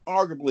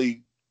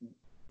arguably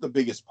the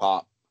biggest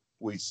pop,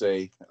 we'd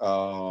say.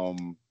 I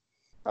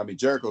mean,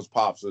 Jericho's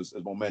pops is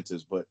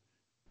momentous, but,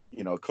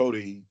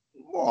 Cody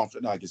more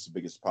often not gets the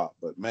biggest pop.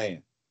 But,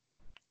 man,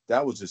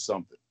 that was just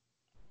something.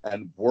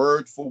 And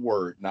word for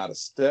word, not a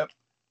step,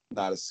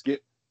 not a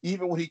skip.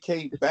 Even when he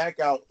came back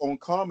out on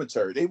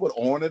commentary, they would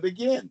on it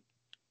again.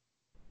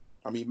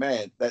 I mean,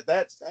 man,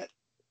 that's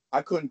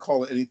I couldn't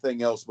call it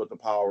anything else but the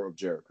power of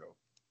Jericho.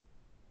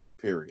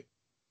 Period.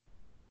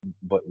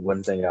 But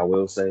one thing I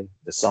will say,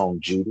 the song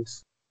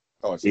Judas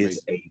Oh, it's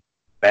is amazing. a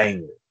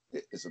banger.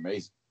 It's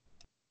amazing.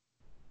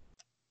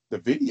 The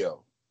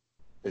video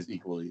is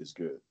equally as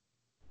good.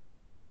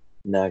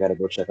 Now I gotta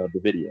go check out the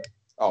video.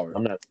 Oh,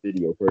 I'm not a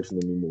video person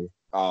anymore.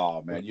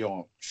 oh man, you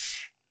don't.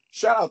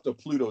 Shout out to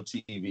Pluto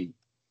TV.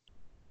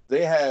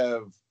 They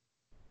have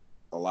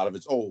a lot of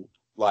it's old.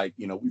 Like,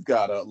 we've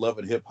got a Love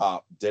and Hip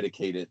Hop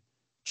dedicated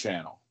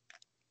channel,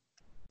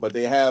 but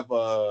they have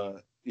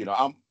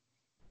I'm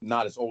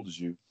not as old as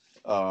you.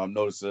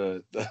 Notice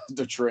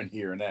the trend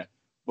here and that,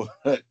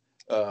 but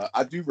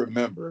I do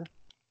remember.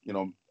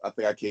 I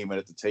think I came in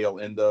at the tail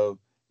end of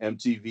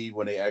MTV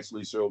when they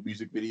actually showed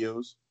music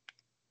videos.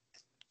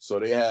 So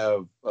they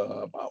have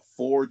about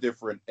 4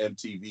 different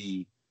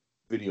MTV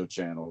video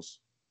channels,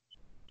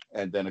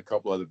 and then a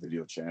couple other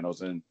video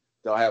channels, and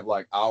they'll have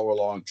like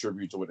hour-long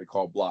tribute to what they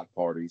call block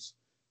parties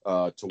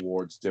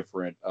towards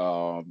different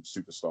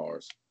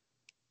superstars.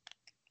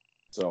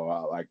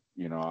 So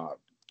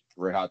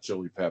Red Hot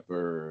Chili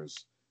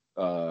Peppers,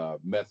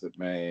 Method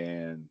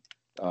Man.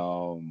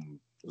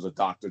 There's a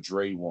Dr.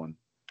 Dre one,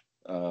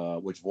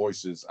 which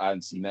voices I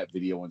hadn't seen that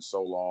video in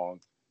so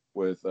long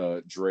with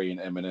Dre and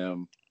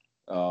Eminem,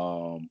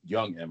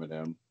 young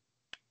Eminem,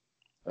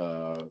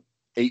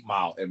 8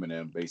 Mile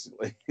Eminem,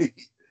 basically.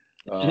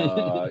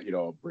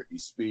 Britney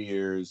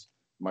Spears.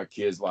 My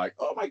kids like,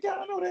 oh my God,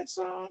 I know that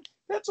song.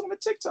 That's on the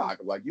TikTok.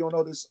 I'm like, you don't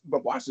know this,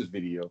 but watch this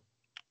video.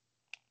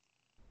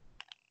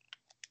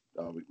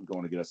 We're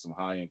going to get us some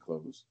high-end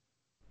clothes.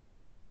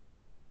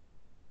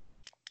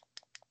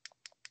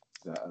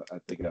 I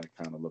think I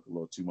kind of look a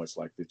little too much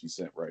like 50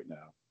 Cent right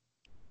now.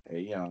 Hey,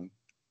 young.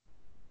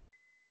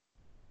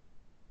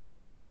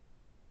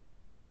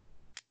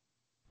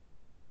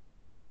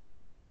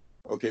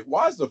 Okay,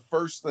 why is the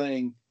first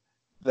thing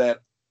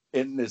that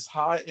in this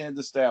high-end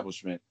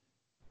establishment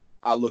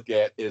I look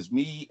at is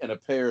me in a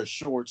pair of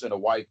shorts and a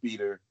white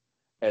beater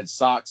and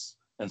socks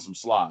and some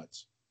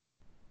slides?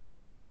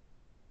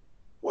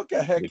 What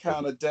the heck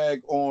kind of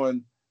dag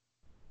on?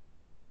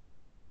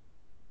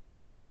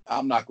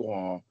 I'm not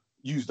going to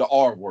use the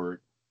R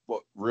word,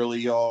 but really,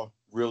 y'all,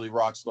 really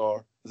rock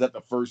star? Is that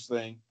the first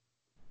thing?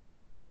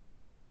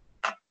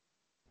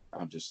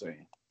 I'm just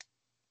saying.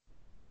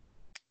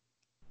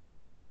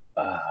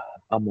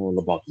 I'm all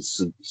about the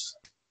suits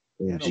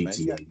in Man,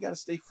 GTA. you got to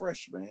stay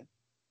fresh, man.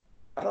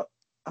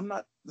 I'm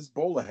not, this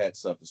bowler hat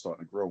stuff is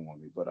starting to grow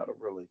on me, but I don't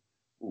really,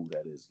 ooh,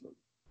 that is,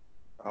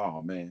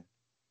 oh man.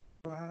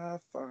 By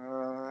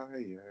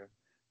fire,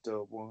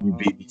 the one You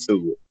beat me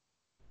to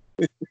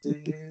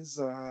it.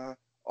 desire.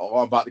 Oh,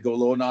 I'm about to go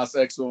Lil Nas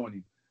X on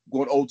you.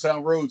 Going Old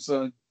Town Road,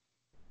 son.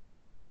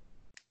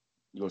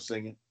 You gonna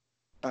sing it?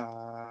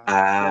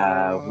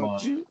 I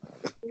want you.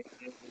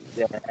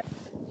 that.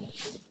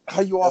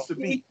 How you off the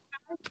beat?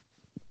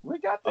 We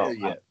got there Oh,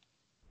 yet.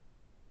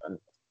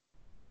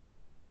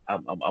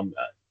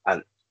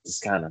 I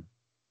just kind of,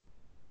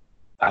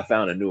 I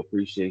found a new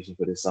appreciation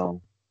for this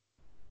song.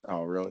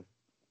 Oh, really?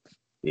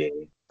 Yeah.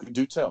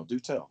 Do tell.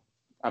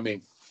 I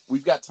mean,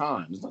 we've got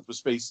time. There's nothing for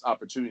space,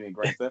 opportunity, and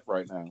Grand Theft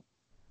right now.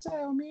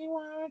 Tell me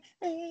why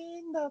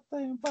ain't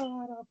nothing but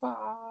a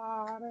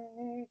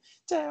party.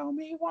 Tell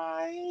me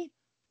why.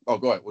 Oh,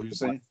 go ahead. What are you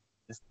saying?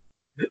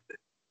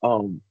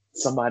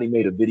 Somebody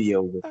made a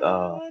video with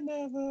I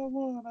never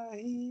wanna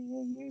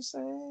hear you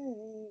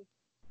say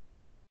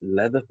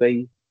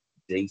Leatherface,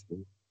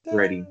 Jason,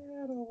 Freddie.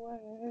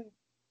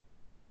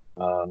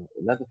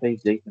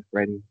 Leatherface, Jason,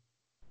 Freddie.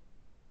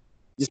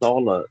 Just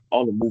all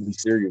the movie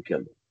serial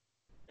killers,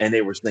 and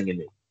they were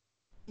singing it.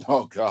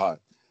 Oh God.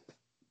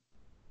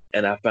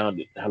 And I found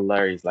it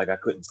hilarious. Like I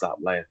couldn't stop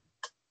laughing.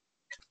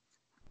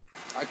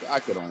 I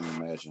could only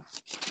imagine.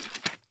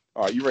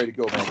 All right, you ready to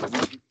go, man?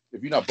 'Cause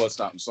if you're not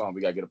busting out in song,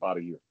 we gotta get up out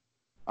of here.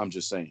 I'm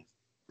just saying.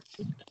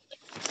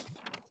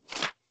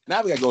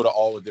 Now we gotta go to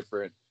all the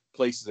different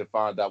places and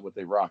find out what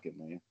they rocking,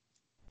 man.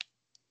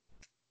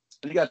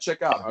 And you gotta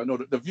check out. I know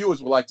the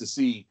viewers would like to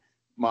see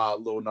my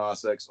Lil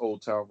Nas X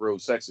Old Town Road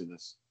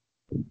sexiness.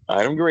 All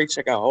right, I'm great.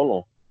 Check out. Hold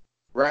on.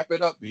 Wrap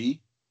it up,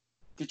 B.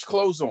 Get your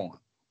clothes on.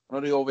 I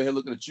know they over here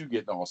looking at you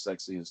getting all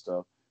sexy and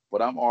stuff,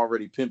 but I'm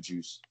already pimp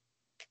juice.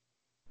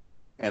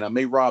 And I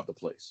may rob the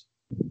place.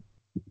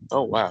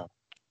 Oh wow.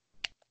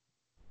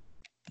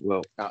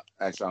 Well,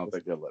 actually, I don't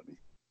think they'll let me.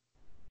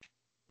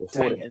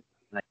 Before the end,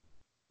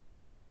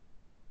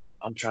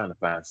 I'm trying to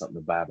find something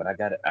to buy, but I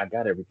got it. I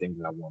got everything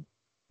that I want.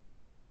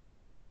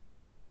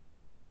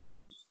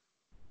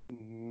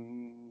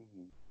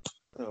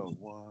 The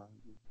one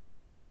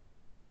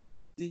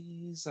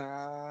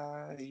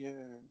desire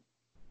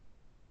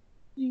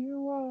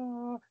you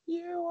are.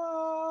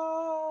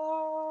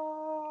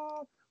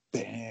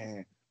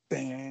 Bam,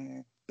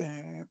 bam,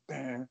 bam,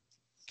 bam.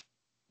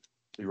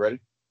 You ready?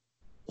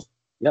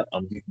 Yep,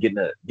 I'm getting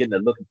a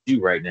look at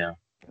you right now.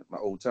 My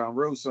Old Town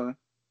Road, son.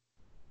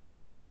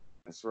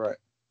 That's right.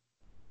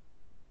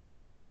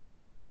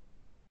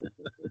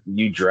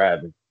 You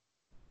driving?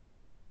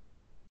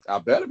 I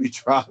better be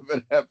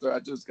driving after I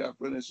just got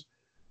finished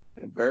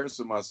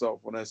embarrassing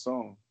myself on that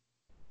song.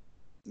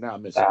 Now I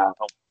miss it.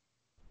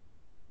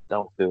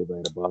 Don't feel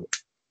bad about it.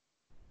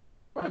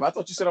 I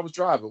thought you said I was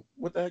driving.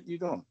 What the heck are you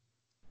doing?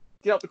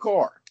 Get out the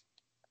car.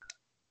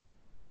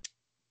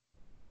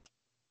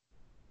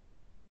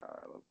 All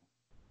right, look.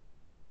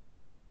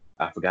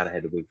 I forgot I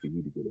had to wait for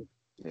you to get in.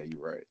 Yeah,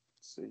 you're right.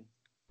 See?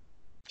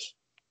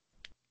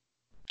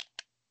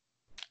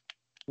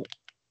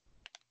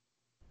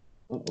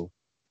 Uh-oh.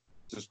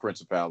 Just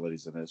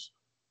principalities in this.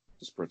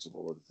 Just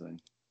principle of the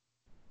thing.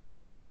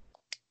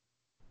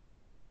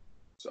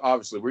 So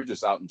obviously we're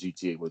just out in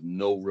GTA with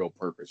no real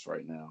purpose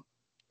right now.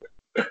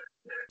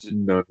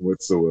 None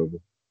whatsoever.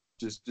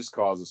 Just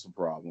causes some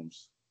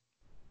problems.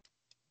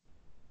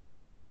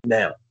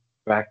 Now,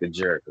 back to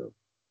Jericho.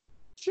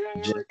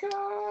 Jericho!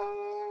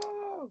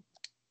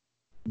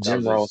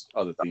 Jim Ross.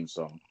 Other theme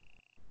song.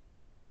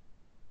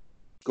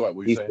 Go ahead,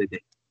 what you saying?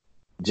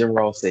 Jim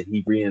Ross said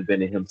he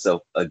reinvented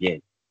himself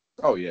again.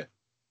 Oh, yeah.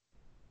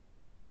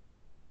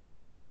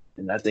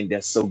 And I think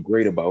that's so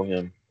great about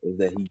him is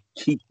that he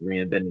keeps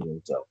reinventing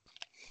himself.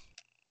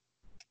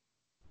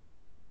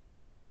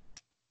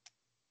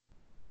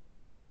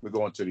 We're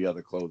going to the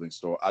other clothing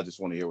store. I just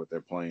want to hear what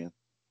they're playing.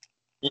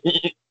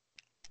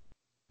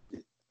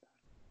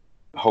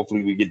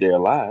 Hopefully we get there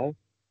alive.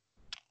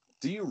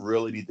 Do you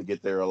really need to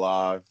get there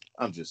alive?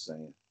 I'm just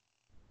saying.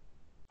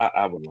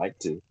 I would like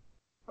to.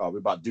 Oh, we're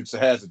about Dukes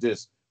of Hazzard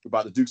this. We're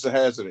about the Dukes of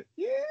Hazzard it.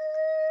 Yeah.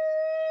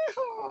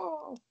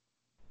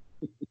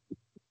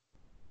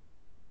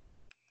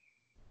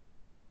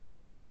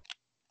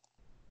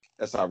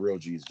 That's how real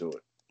G's do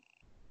it.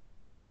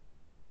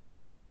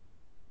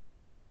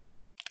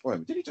 Wait a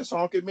minute, did he just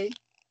honk at me?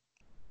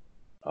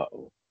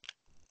 Uh-oh.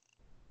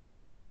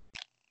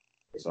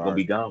 It's Sorry. gonna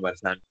be gone by the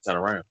time you turn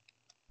around.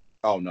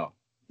 Oh no,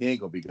 he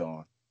ain't gonna be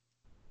gone.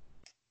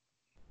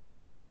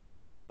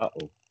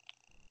 Uh-oh.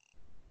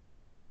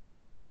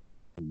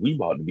 We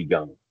about to be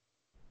gone.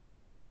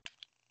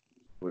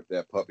 With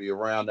that puppy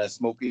around, that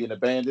Smokey and the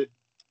Bandit.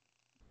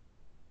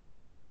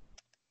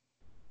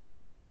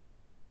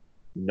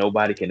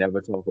 Nobody can ever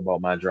talk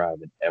about my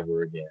driving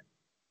ever again.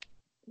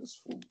 This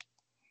fool.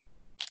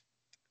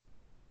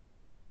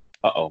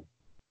 Uh-oh.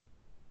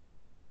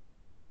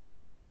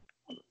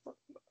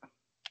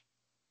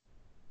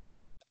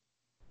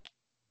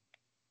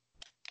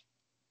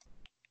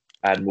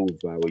 I'd move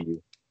if I were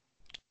you.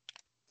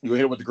 You gonna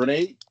hit him with the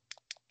grenade?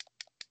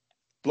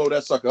 Blow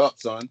that sucker up,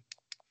 son.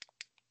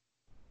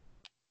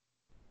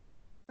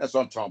 That's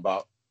what I'm talking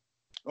about.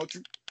 Don't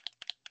you?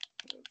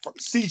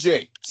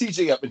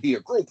 CJ up in here.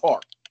 Grove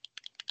Park.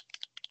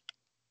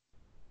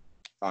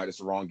 All right, it's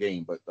the wrong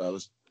game, but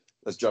let's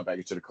jump back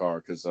into the car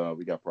because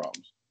we got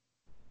problems.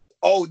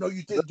 Oh no,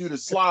 you didn't do the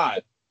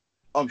slide.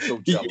 I'm so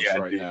jealous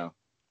right now.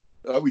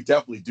 We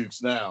definitely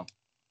Dukes now.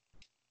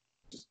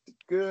 Just the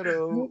good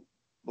old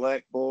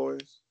black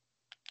boys,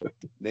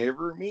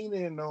 never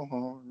meaning no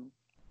harm.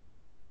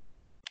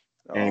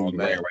 Oh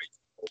man, right.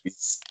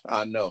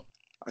 I know.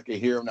 I can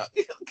hear him now.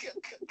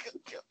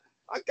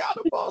 I got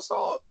a boss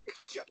hog.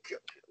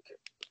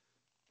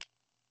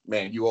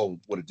 Man, you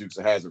old with a Dukes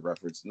of Hazzard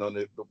reference.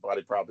 Nobody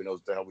probably knows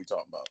what the hell we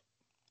talking about.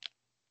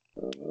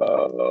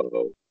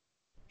 Oh,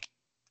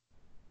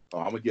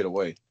 I'm gonna get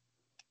away.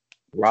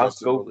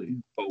 Roscoe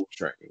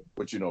Coltrane.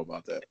 What you know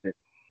about that?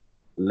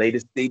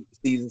 Latest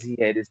seasons he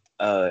had is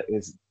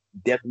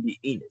Deputy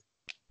Enid.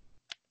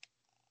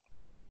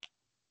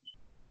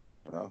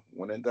 Well,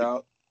 when in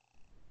doubt,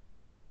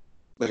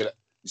 look at that.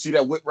 You see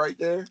that whip right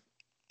there?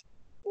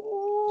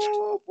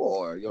 Oh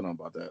boy, you don't know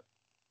about that.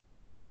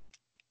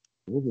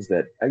 What was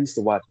that? I used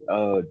to watch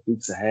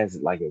Dukes of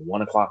Hazzard like at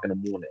 1 o'clock in the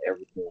morning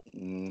every morning.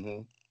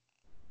 Mm-hmm.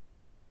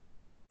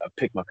 I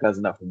picked my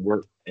cousin up from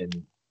work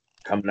and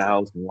come in the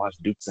house and watch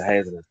Dukes of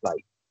Hazzard and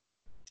Sight.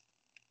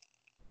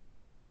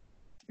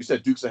 You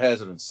said Dukes of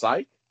Hazzard and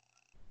Psych?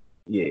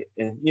 Yeah,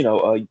 and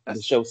the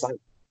That's show Sight.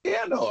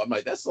 yeah, no, I'm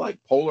like that's like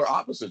polar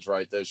opposites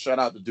right there. Shout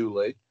out to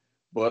Dule,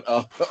 but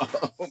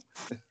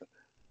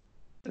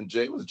and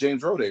Jay was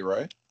James Rode,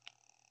 right?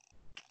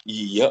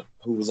 Yep,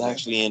 who was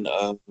actually in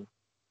Whoa.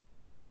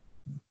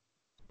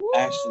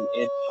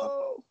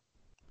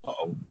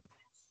 Uh-oh.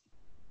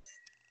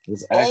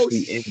 Was Oh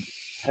actually in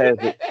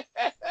Hazzard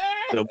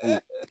the movie.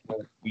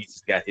 We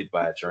just got hit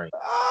by a train.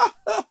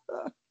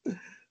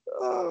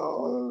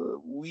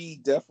 We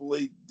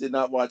definitely did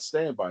not watch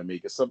Stand By Me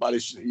because somebody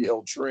should have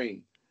yelled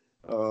train.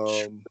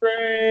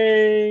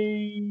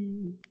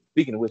 Train.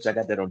 Speaking of which, I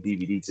got that on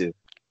DVD too.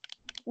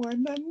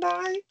 When the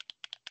night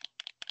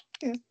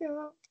is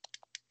young.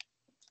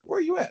 Where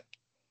are you at?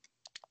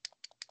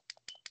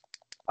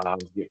 I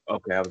was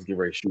getting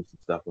ready to shoot some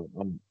stuff.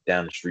 I'm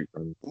down the street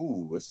from you.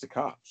 Ooh, it's the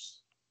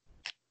cops.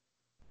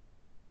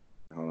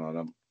 Hold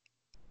on,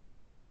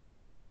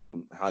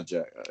 I'm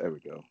hijack. There we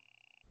go.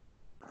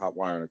 Hot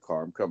wire in a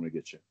car. I'm coming to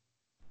get you.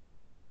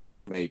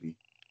 Maybe.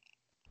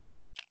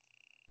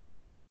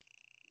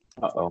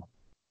 Uh-oh.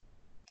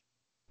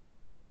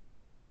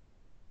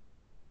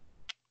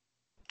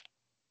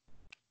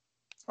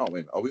 Oh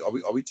wait,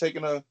 are we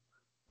taking a?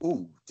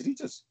 Ooh, did he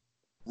just?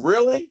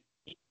 Really?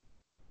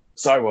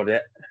 Sorry about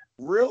that.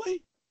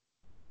 Really?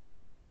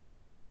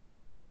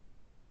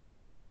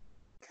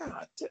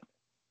 God damn.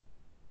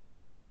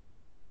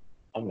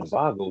 I'm in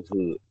Vago's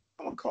hood.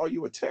 I'm gonna call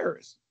you a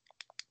terrorist.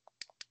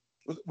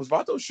 Was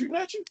Vato shooting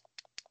at you?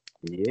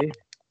 Yeah.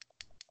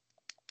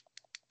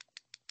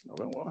 No,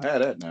 we don't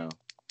have that now.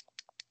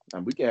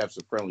 And we can have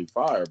some friendly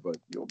fire, but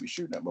you'll be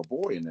shooting at my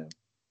boy in there.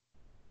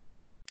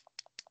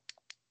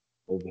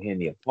 Over here in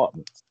the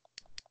apartments.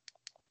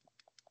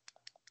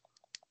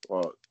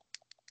 Well,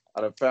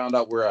 I done found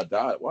out where I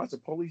died. Why is the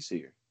police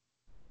here?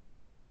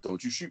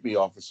 Don't you shoot me,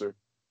 officer.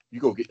 You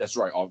go get, that's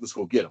right, officer. Let's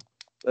go get him.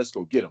 Let's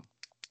go get him.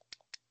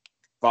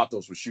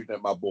 Vatos was shooting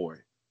at my boy.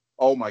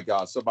 Oh my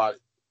God, somebody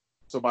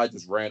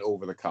just ran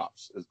over the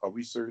cops. Are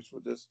we serious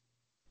with this?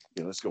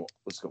 Yeah, let's go.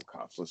 Let's go,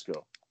 cops. Let's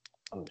go.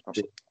 Oh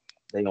shit.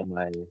 They on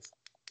my ass.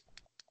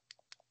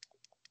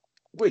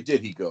 Where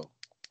did he go?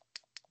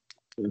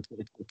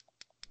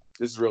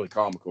 This is really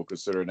comical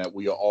considering that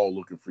we are all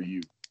looking for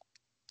you.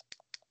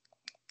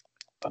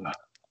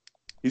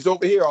 He's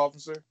over here,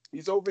 officer.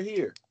 He's over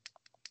here.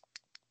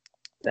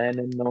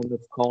 Standing on the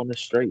corner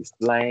straight,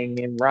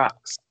 slanging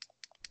rocks.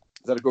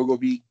 Is that a go-go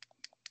beat?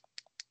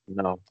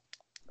 No.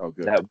 Oh,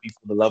 good. That would be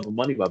For the Love of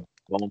Money by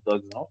Bone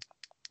Thugs and Harmony.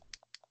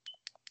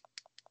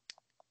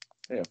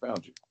 Hey, I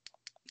found you.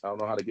 I don't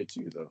know how to get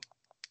to you, though.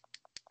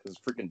 Because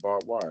it's freaking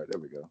barbed wire. There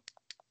we go.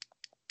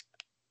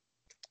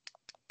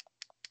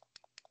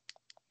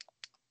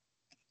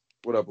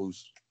 What up,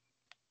 Boost?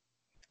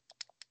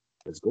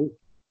 Let's go.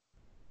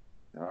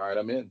 All right,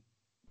 I'm in.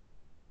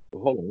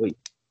 Well, hold on, wait.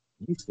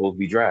 You supposed to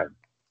be driving.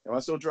 Am I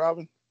still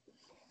driving?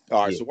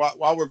 All right, Yeah. so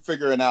while we're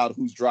figuring out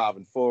who's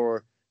driving,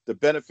 for the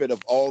benefit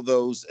of all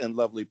those in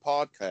lovely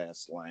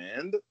podcast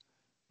land,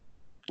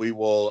 we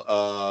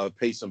will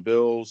pay some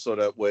bills so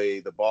that way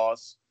the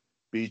boss,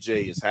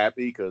 BJ, is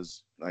happy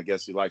because I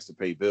guess he likes to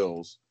pay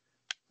bills.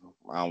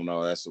 I don't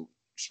know. That's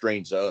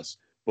strange to us.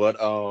 But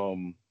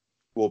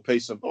we'll pay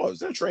some. Oh, is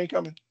there a train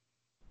coming?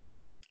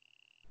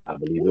 I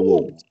believe it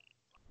was.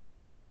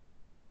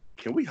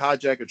 Can we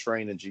hijack a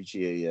train in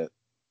GTA yet?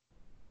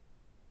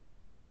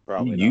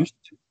 Probably You not. used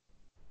to.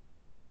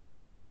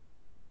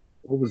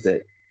 What was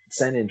that?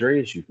 San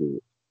Andreas you could.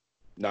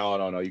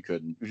 No, you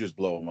couldn't. You just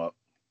blow them up.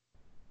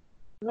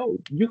 No,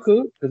 you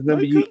could. Because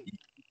remember, you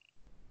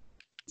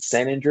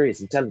San Andreas,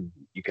 I'm telling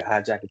you could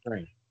hijack a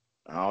train.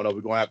 I don't know.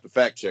 We're going to have to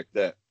fact check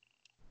that.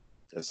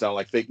 That sounds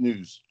like fake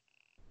news.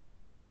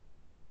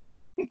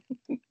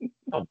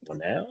 Come on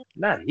now.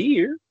 Not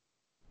here.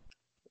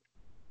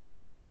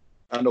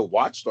 I know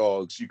Watch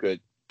Dogs, you could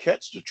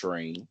catch the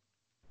train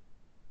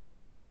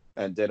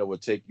and then it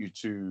would take you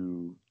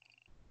to,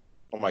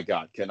 oh my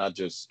God, can I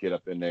just get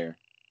up in there?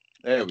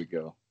 There we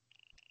go.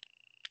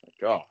 My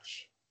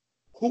gosh.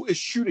 Who is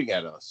shooting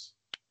at us?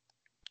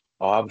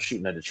 Oh, I was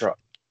shooting at the truck.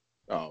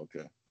 Oh,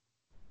 okay.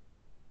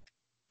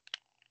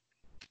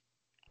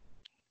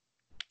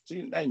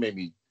 See, that made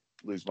me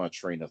lose my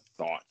train of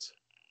thought.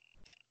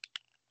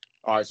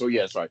 All right, so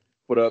yes, right.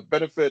 For the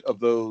benefit of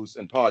those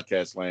in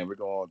podcast land, we're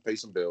going to pay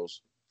some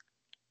bills.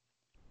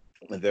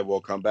 And then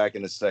we'll come back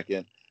in a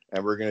second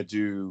and we're going to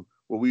do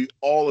what we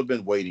all have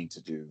been waiting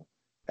to do.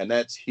 And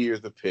that's hear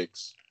the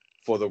picks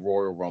for the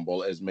Royal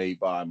Rumble as made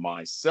by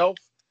myself,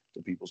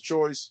 the People's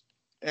Choice,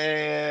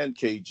 and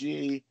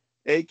KG,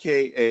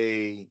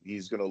 a.k.a.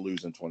 he's going to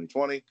lose in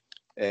 2020.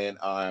 And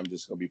I'm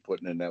just going to be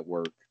putting in that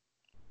work.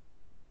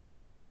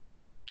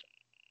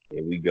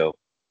 Here we go.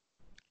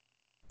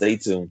 Stay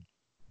tuned.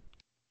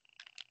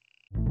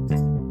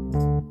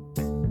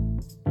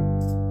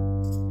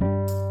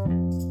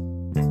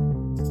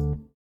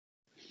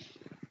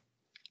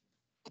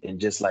 And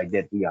just like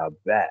that, we are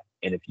back.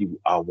 And if you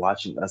are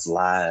watching us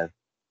live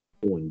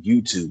on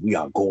YouTube. We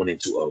are going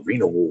into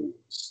Arena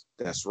Wars.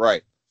 That's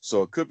right.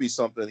 So it could be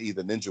something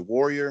either Ninja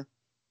Warrior,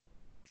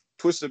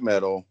 Twisted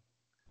Metal,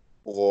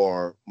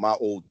 or my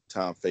old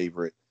time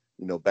favorite,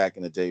 back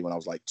in the day when I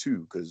was like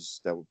 2,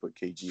 because that would put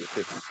KG at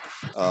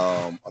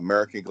 50.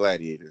 American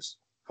Gladiators,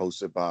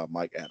 hosted by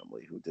Mike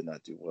Adamle, who did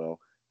not do well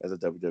as a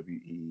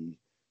WWE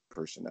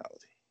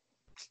personality,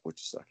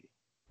 which is sucky.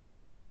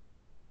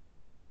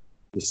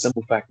 The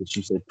simple fact that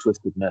you said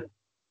Twisted Metal.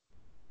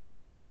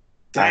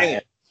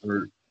 Dang.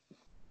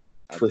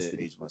 I did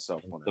age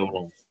myself on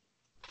that.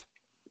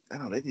 I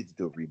know they need to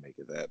do a remake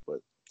of that,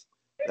 but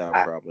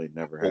that'll probably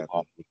never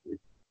happen.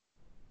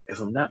 If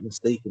I'm not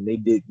mistaken, they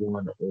did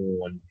one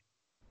on,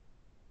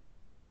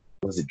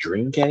 was it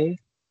Dreamcast?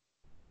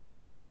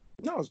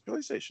 No, it's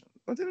PlayStation.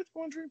 But did it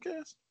go on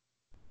Dreamcast?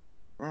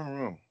 I don't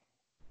know.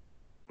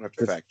 I have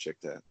to fact check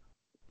that.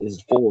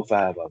 There's 4 or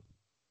 5 of them.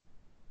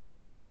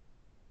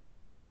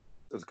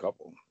 There's a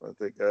couple. I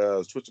think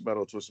it's Twisted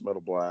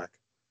Metal Black.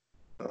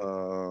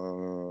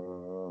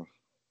 Well,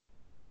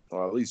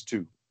 at least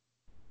 2.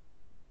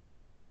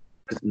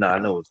 No, I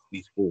know it's at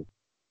least 4.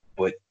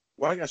 But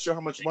I gotta show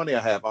how much money I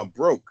have. I'm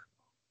broke.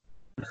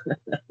 The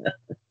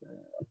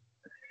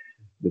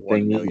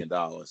 $1 million.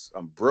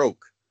 I'm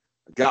broke.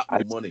 I got no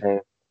money.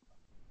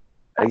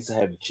 I used to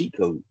have the cheat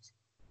codes.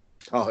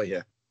 Oh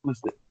yeah.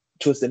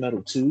 Twisted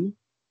Metal 2.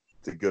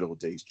 The good old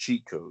days.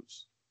 Cheat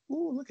codes.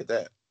 Ooh, look at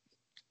that.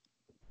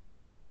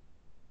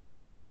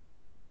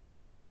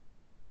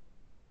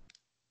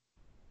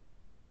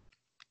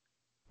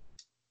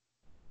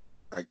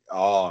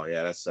 Oh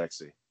yeah, that's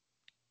sexy.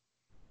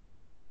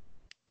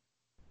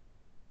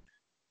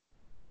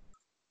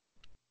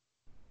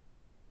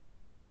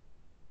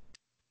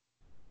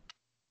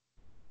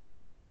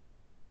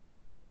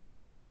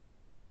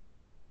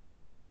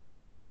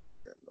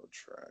 Got no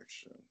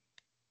traction.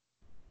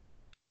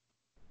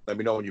 Let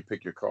me know when you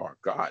pick your car.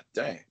 God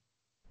dang.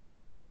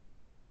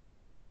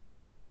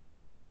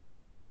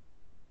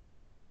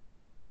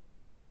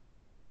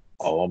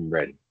 Oh, I'm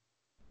ready.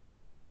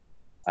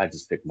 I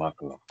just picked my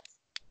car.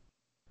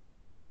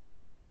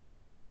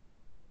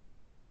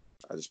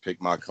 I just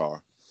picked my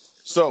car.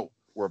 So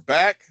we're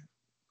back.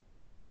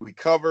 We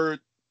covered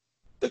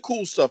the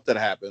cool stuff that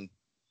happened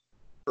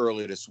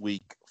earlier this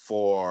week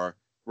for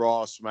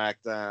Raw,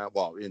 SmackDown.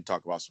 Well, we didn't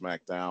talk about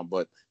SmackDown,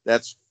 but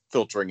that's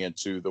filtering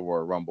into the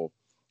Royal Rumble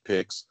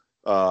picks,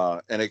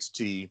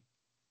 NXT,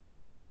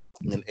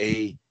 and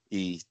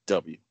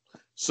AEW.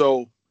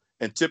 So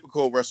in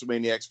typical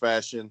WrestleMania X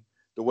fashion,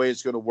 the way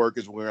it's going to work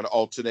is we're going to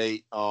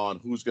alternate on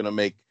who's going to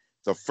make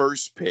the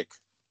first pick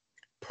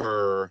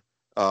per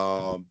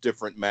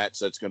different match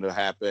that's going to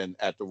happen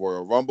at the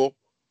Royal Rumble.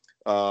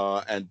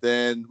 And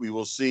then we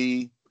will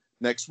see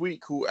next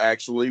week who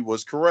actually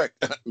was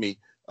correct, me,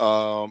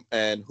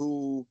 and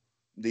who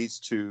needs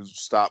to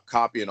stop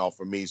copying off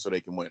of me so they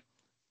can win.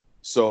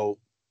 So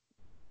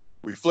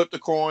we flipped the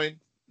coin.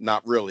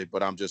 Not really,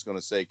 but I'm just going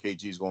to say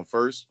KG's going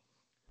first.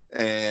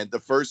 And the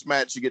first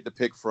match you get to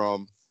pick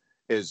from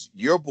is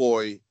your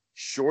boy,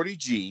 Shorty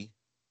G,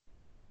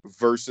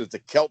 versus the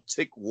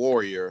Celtic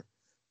Warrior,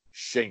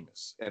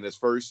 Sheamus, and his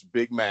first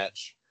big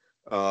match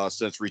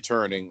since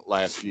returning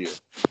last year.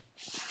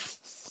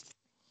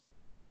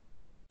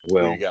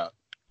 Well, what you got?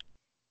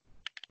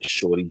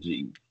 Shorty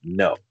G.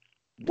 No.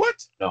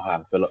 What? You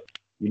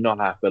know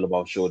how I feel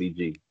about Shorty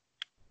G.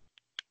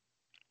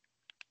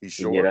 He's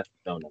short? Yeah, that's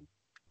no.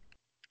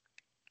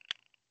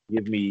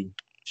 Give me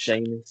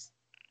Sheamus.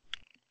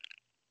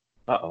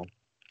 Uh-oh.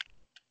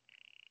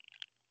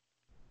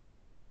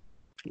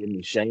 Give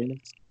me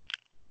Sheamus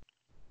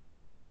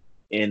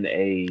in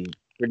a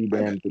pretty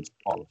damn good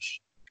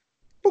polish.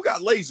 Who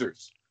got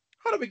lasers?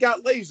 How do we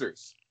got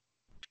lasers?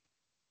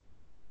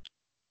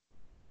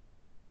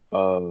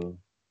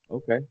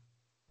 Okay.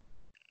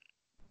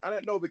 I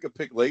didn't know we could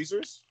pick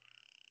lasers.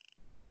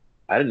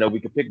 I didn't know we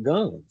could pick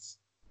guns.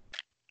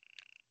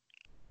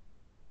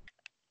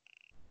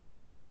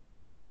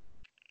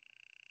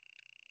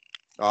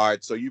 All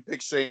right, so you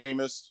pick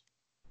Sheamus.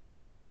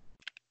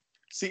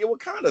 See, it would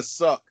kind of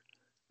suck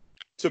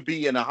to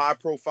be in a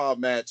high-profile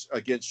match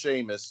against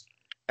Sheamus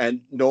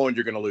and knowing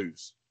you're going to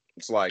lose.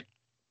 It's like,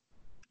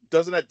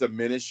 doesn't that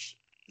diminish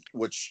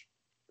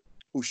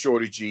who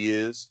Shorty G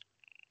is?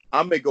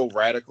 I'm going to go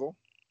radical.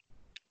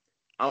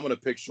 I'm going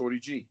to pick Shorty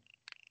G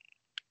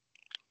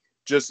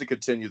just to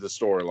continue the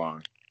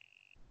storyline.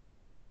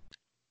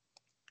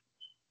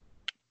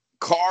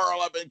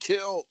 Carl, I've been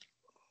killed.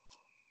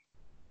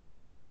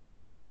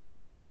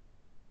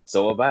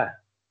 So have I.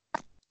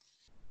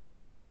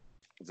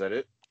 Is that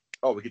it?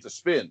 Oh, we get to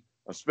spin.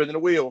 I'm spinning the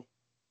wheel.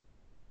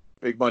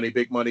 Big money,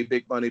 big money,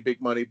 big money,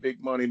 big money, big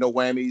money. No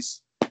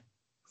whammies.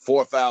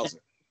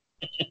 4,000.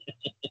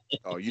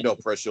 Oh, you know,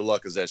 Press Your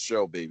Luck is that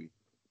show, baby.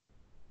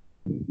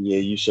 Yeah,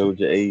 you showed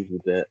your age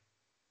with that.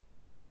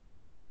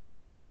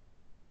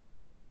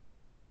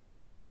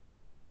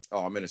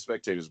 Oh, I'm in a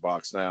spectator's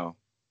box now.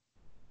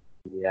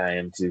 Yeah, I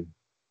am too.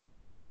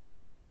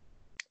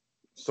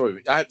 So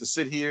I have to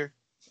sit here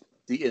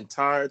the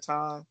entire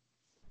time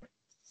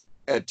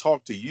and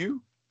talk to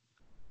you?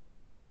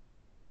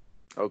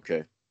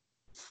 Okay,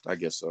 I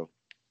guess so.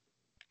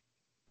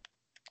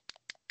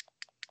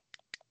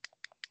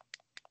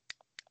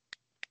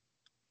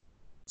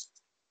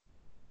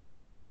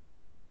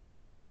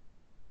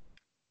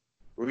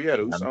 Where you at,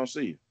 Oos? I I'm don't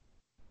see you.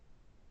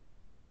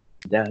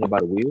 down here by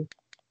the wheel.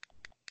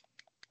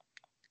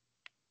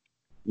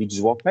 You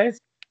just walk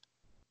past.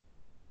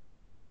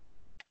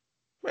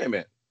 Wait a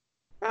minute.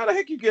 How the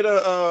heck you get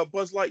a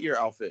Buzz Lightyear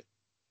outfit?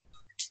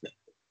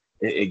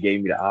 It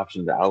gave me the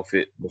option, the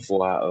outfit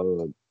before I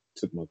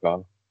took my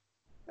car.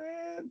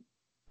 Man,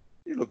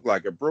 you look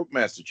like a broke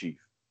Master Chief.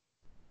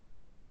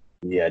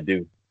 Yeah, I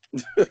do.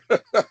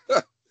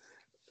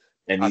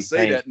 And I these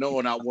say pants, that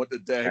knowing I want the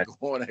I,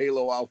 daggone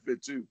Halo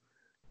outfit too.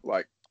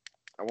 Like,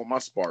 I want my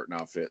Spartan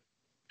outfit.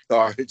 All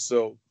right,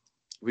 so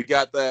we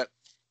got that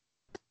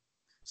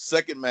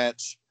second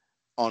match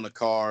on the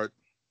card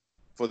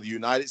for the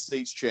United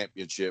States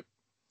Championship.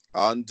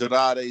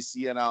 Andrade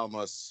Cien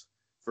Almas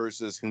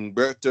versus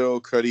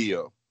Humberto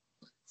Carrillo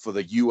for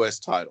the U.S.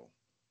 title.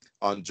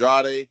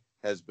 Andrade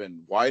has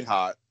been white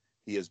hot.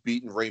 He has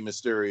beaten Rey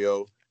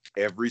Mysterio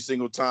every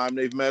single time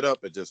they've met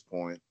up at this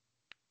point.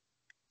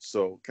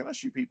 So, can I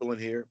shoot people in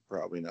here?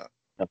 Probably not.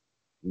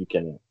 you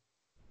can.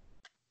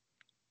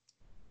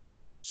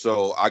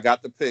 So, I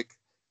got the pick.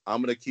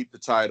 I'm going to keep the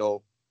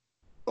title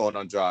on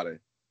Andrade.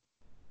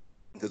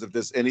 Because if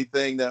there's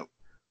anything that,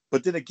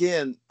 but then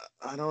again,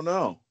 I don't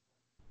know.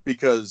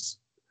 Because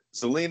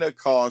Zelina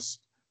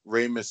cost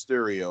Rey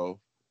Mysterio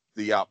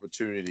the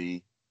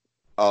opportunity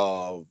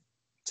of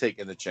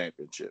taking the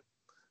championship.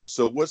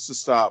 So what's to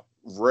stop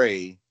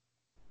Rey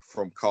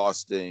from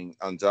costing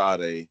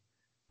Andrade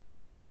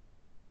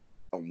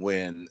a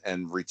win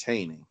and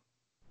retaining?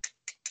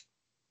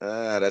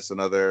 It's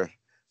another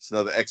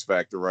X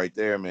factor right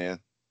there, man.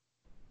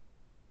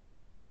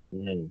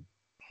 Mm.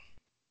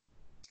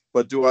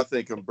 But do I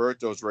think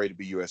Humberto's ready to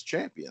be U.S.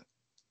 champion?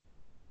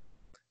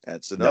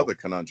 That's No, another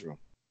conundrum.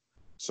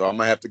 So I'm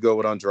gonna have to go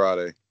with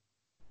Andrade.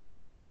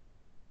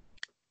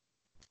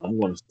 I'm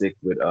going to stick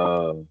with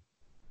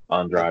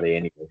Andrade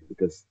anyway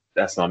because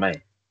that's my man.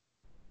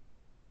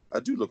 I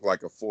do look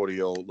like a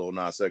 40-year-old Lil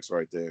Nas X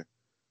right there.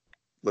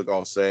 Look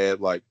all sad,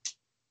 like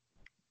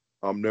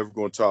I'm never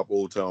going to top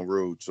Old Town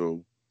Road,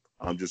 so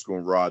I'm just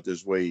going to ride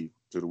this wave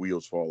till the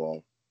wheels fall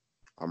off.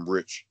 I'm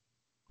rich,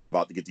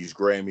 about to get these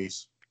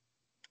Grammys.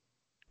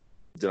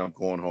 Then I'm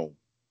going home.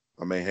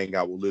 I may hang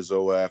out with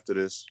Lizzo after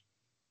this,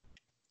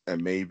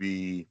 and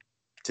maybe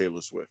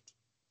Taylor Swift.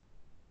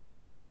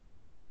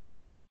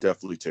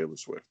 Definitely Taylor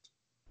Swift.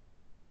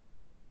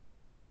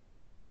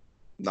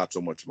 Not so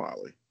much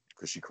Miley,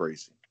 because she's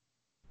crazy.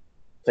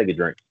 Take a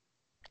drink.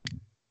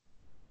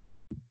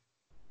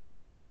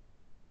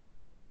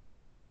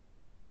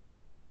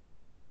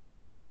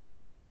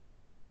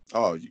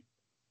 Oh,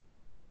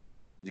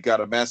 you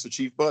got a Master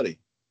Chief buddy.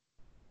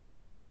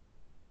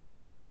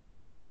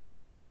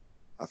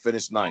 I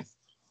finished ninth.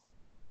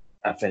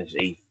 I finished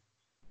eighth.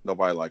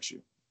 Nobody likes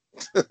you.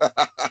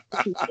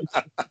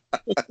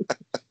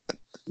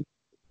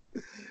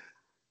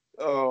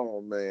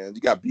 Oh man,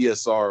 you got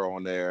BSR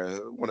on there. I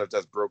wonder if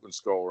that's Broken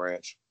Skull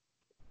Ranch.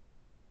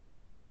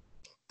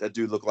 That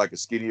dude looked like a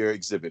skinnier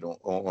exhibit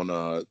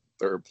on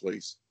third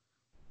place.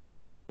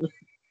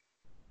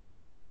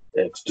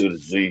 X to the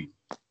Z.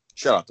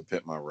 Shout out to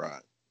Pimp My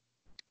Ride.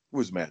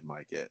 Where's Matt and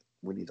Mike at?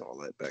 We need all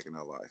that back in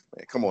our life,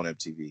 man. Come on,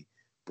 MTV,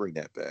 bring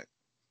that back.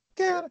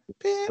 Gotta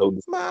pimp So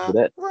my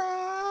that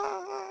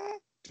ride.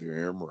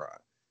 Damn right.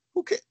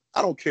 Who care?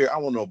 I don't care. I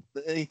don't know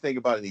anything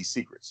about any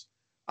secrets.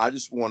 I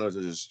just want to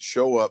just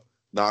show up,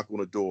 knock on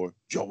the door.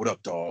 Joe, what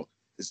up, dog?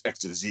 It's X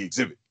to the Z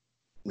exhibit.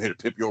 I'm here to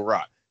pimp your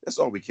ride. That's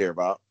all we care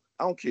about.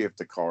 I don't care if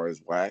the car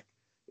is whack,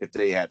 if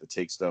they had to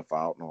take stuff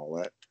out and all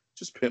that.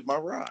 Just pimp my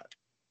ride.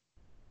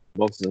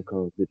 most of the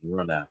cars didn't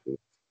run after.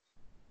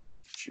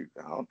 Shoot,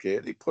 I don't care.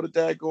 They put a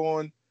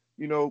daggone,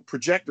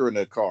 projector in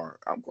the car.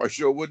 I'm quite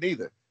sure it wouldn't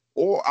either.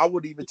 Or I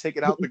would even take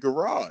it out the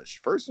garage.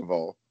 First of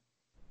all,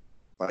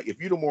 like if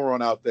you're the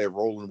moron out there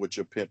rolling with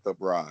your pimped up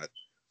ride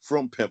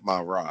from Pimp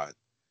My Ride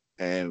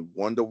and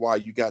wonder why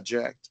you got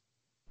jacked,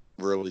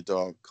 really,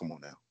 dog? Come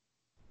on now.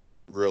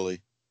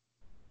 Really?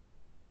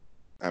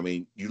 I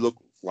mean, you look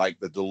like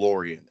the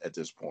DeLorean at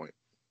this point.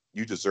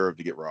 You deserve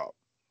to get robbed.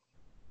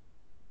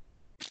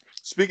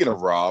 Speaking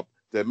of rob,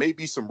 there may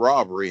be some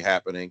robbery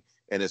happening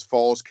in this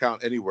Falls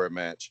Count Anywhere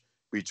match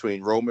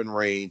between Roman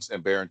Reigns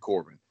and Baron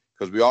Corbin.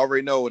 Because we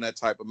already know in that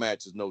type of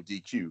match is no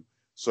DQ.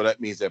 So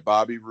that means that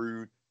Bobby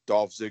Roode,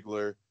 Dolph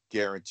Ziggler,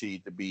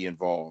 guaranteed to be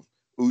involved.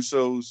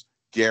 Usos,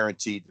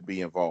 guaranteed to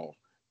be involved.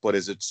 But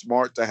is it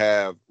smart to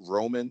have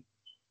Roman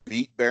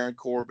beat Baron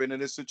Corbin in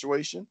this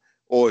situation?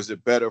 Or is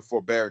it better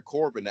for Baron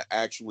Corbin to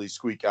actually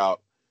squeak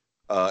out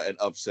an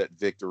upset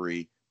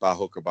victory by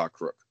hook or by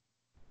crook?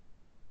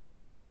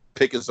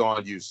 Pick is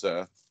on you,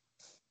 sir.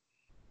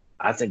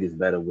 I think it's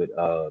better with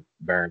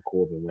Baron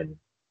Corbin winning.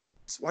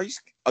 Are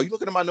you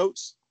looking at my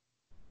notes?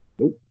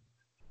 Nope.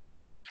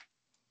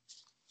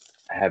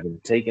 I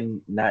haven't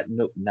taken not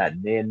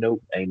their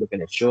note. I ain't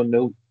looking at your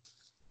note.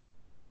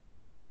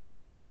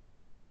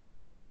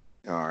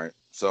 All right.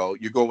 So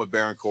you're going with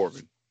Baron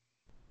Corbin.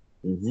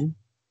 Mm-hmm.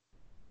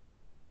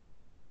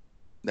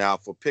 Now,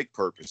 for pick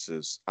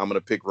purposes, I'm going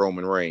to pick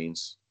Roman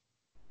Reigns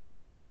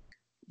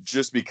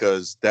just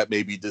because that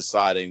may be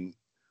deciding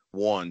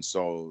one.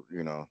 So,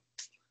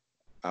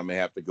 I may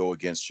have to go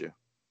against you.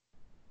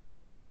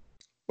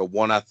 But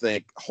one I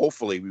think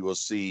hopefully we will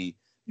see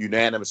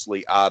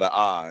unanimously eye to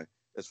eye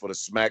is for the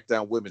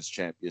SmackDown Women's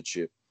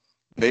Championship,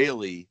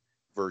 Bayley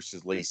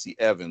versus Lacey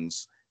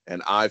Evans,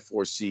 and I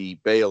foresee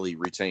Bayley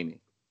retaining.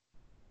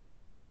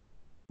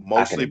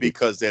 Mostly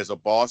because there's a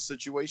boss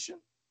situation.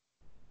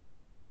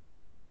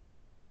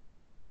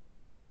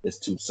 It's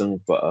too soon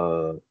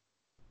for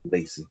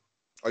Lacey.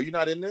 Are you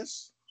not in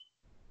this?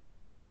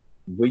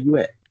 Where you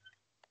at?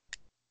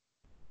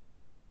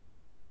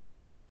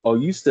 Oh,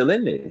 you still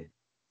in there?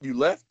 You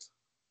left?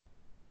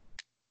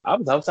 I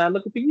was outside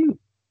looking for you.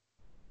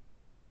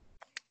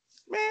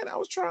 Man, I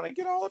was trying to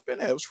get all up in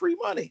there. It was free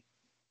money.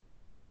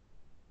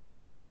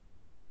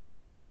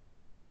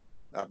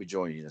 I'll be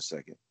joining you in a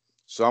second.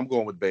 So I'm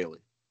going with Bayley.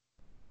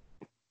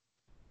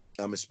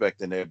 I'm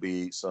expecting there to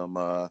be some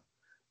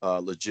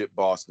legit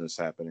bossness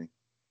happening.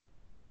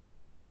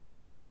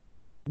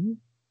 Mm-hmm.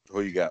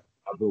 Who you got?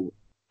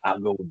 I'll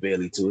go with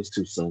Bayley too. It's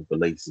too soon for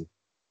Lacey.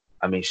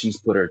 I mean, she's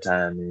put her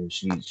time in.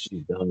 She's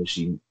done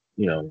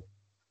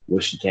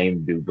what she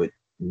came to do, but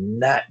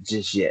not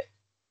just yet.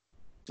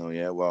 Oh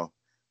yeah, well,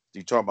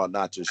 you talking about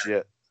not just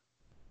yet?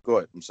 Go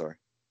ahead. I'm sorry.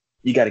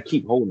 You got to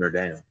keep holding her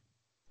down.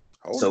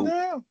 Hold her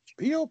down.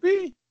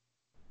 P.O.P.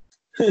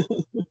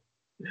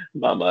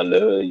 Mama, I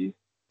love you.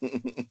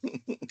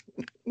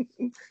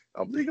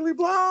 I'm legally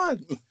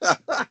blind.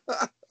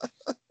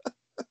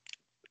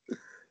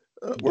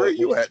 Where are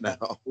you at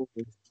now?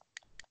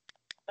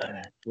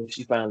 When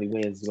she finally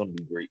wins, it's going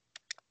to be great.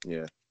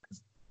 Yeah.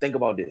 Think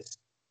about this.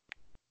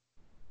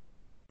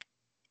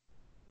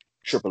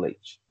 Triple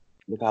H.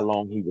 Look how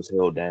long he was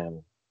held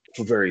down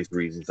for various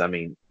reasons. I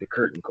mean, the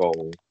curtain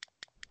call.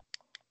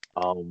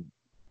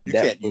 You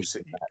can't use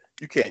it.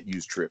 You can't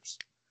use trips.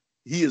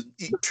 He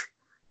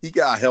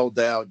got held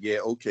down. Yeah,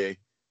 okay.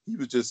 He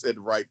was just in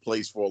the right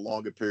place for a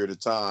longer period of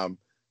time,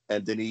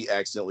 and then he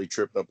accidentally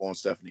tripped up on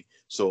Stephanie.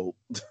 So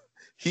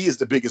he is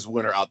the biggest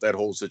winner out that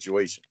whole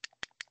situation.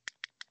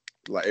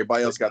 Like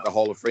everybody else got the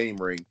Hall of Fame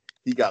ring,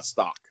 he got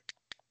stock.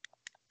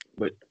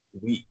 But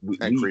we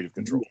creative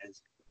control.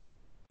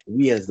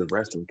 We as the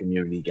wrestling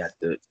community got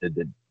the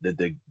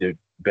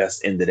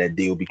best end of that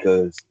deal,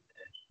 because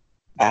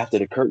after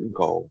the curtain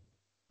call,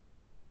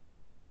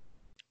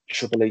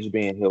 Triple H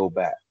being held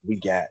back, we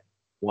got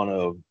one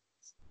of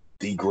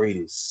the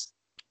greatest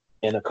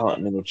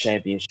Intercontinental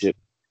Championship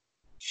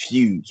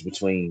feuds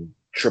between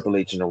Triple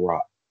H and The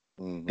Rock.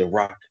 Mm-hmm. The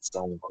Rock and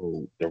Stone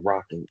Cold.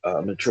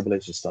 Triple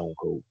H and Stone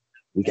Cold.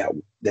 We got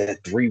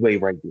that three-way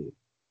right there.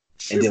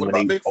 Shit, and then what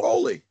about Mick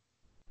Foley?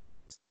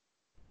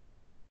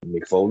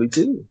 Mick Foley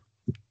too.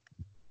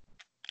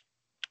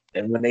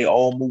 And when they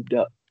all moved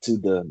up to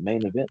the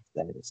main event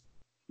status,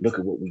 look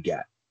at what we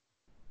got.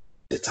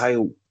 The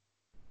title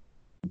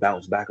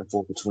bounced back and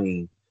forth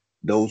between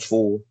those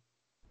four,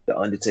 The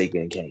Undertaker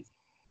and Kane.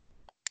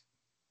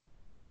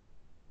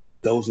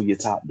 Those were your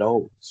top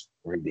dogs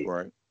right there.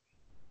 Right.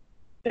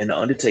 And The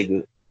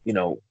Undertaker,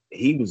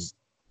 he was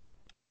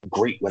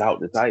great without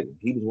the title.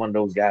 He was one of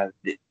those guys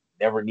that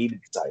never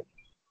needed the title.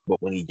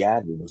 But when he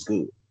got it, was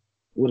good.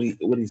 What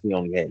is he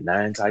only had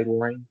 9 title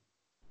reigns?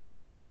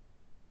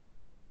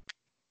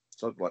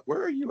 So like,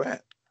 where are you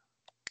at?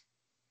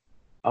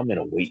 I'm in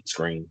a wait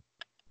screen.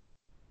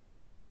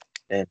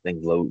 And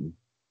things loading.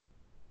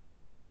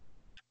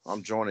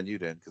 I'm joining you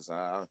then, because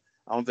I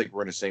don't think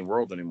we're in the same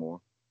world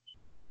anymore.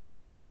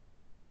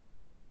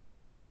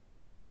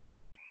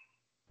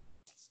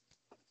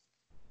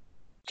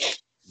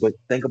 But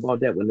think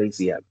about that with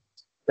Lacey Evans.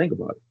 Think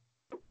about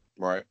it.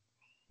 Right.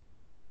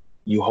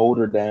 You hold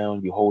her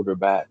down, you hold her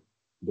back,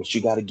 but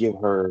you got to give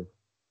her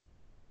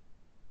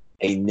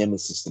a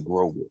nemesis to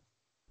grow with.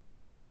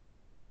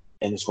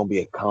 And it's going to be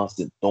a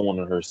constant thorn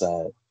on her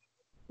side.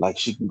 Like,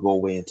 she can go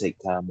away and take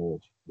time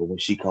off, but when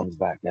she comes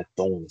back, that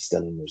thorn is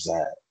still on her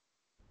side.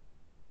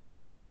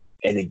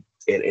 And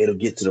it'll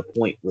get to the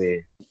point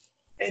where,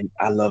 and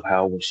I love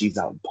how when she's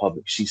out in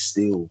public, she's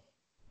still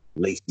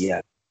Lacey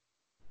Evans.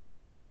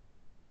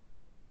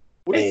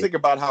 What do you think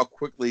about how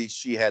quickly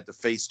she had the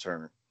face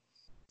turn?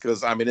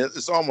 Because, I mean,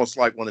 it's almost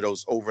like one of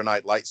those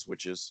overnight light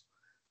switches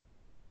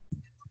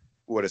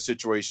where the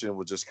situation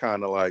was just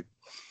kind of like,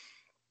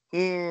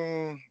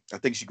 I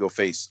think she go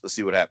face. Let's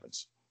see what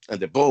happens. And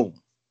then boom.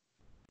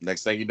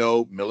 Next thing you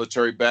know,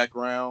 military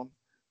background,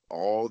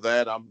 all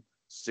that. I'm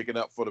sticking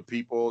up for the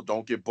people.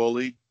 Don't get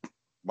bullied.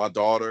 My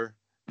daughter,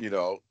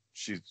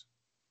 she's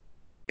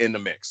in the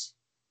mix.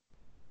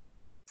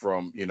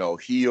 From,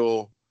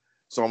 heel.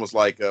 It's almost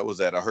like, was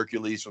that a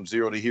Hercules from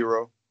Zero to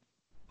Hero?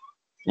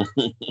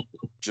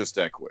 Just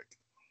that quick.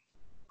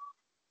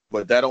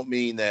 But that don't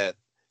mean that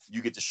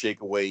you get to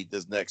shake away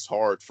this next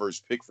hard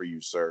first pick for you,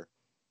 sir.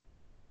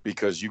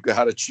 Because you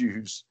got to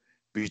choose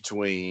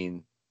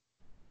between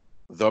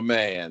the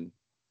man,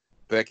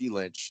 Becky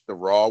Lynch, the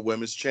Raw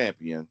Women's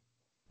Champion,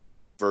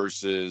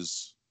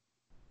 versus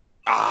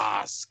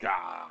Asuka.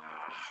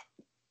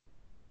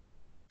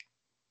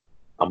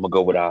 I'm gonna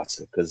go with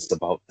Asuka because it's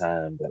about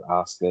time that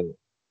Asuka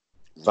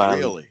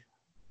finally.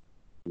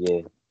 Really?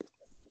 Yeah.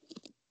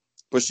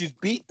 But she's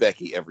beat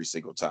Becky every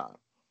single time.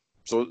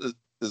 So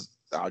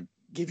I'll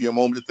give you a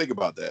moment to think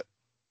about that.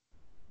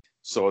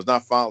 So it's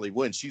not finally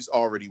win. She's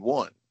already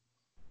won.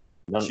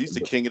 She's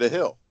the king of the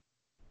hill.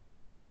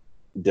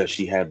 Does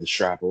she have the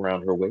strap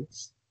around her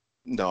waist?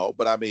 No,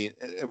 but I mean,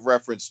 in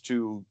reference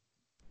to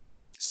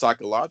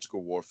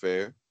psychological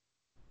warfare.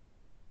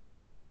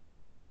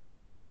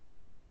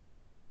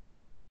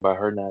 By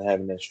her not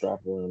having that strap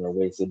around her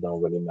waist, it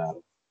don't really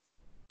matter.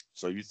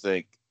 So you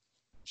think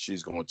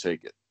she's going to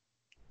take it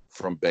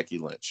from Becky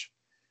Lynch.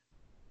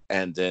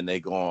 And then they're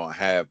going to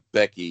have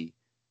Becky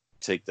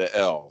take the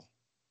L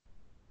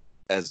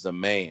as the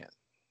man.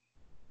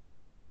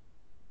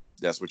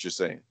 That's what you're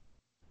saying.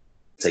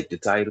 Take the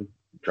title,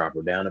 drop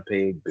her down a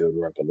peg, build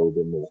her up a little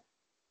bit more.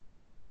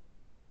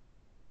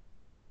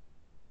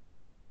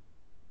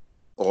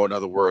 Or in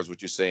other words,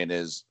 what you're saying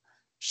is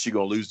she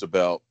going to lose the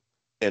belt,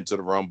 enter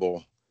the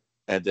Rumble,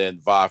 and then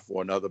vie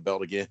for another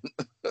belt again.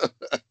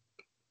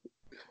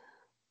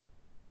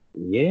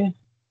 Yeah.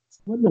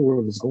 What in the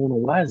world is going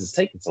on? Why is this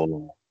taking so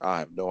long? I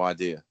have no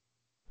idea.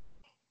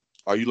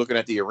 Are you looking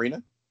at the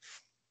arena?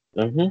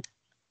 Mm-hmm.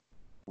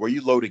 Were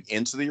you loading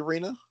into the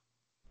arena?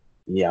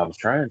 Yeah, I was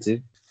trying to.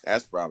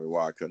 That's probably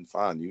why I couldn't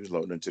find you. You was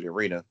loading into the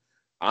arena.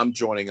 I'm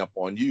joining up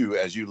on you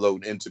as you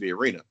load into the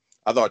arena.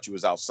 I thought you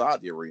was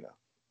outside the arena.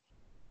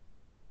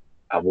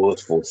 I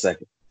was for a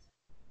second.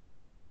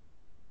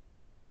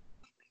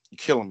 You're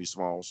killing me,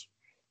 Smalls.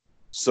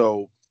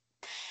 So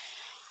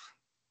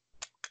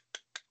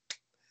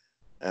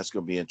that's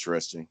going to be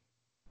interesting.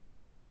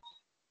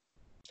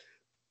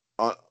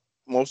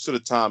 Most of the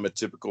time, in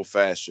typical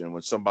fashion,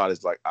 when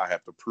somebody's like, I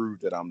have to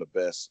prove that I'm the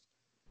best,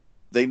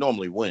 they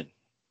normally win.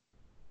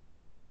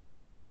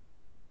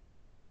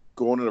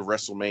 Going to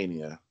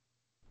WrestleMania,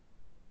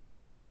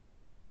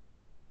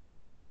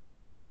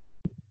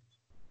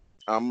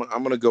 I'm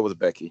going to go with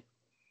Becky.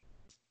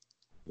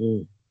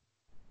 Because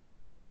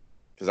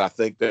I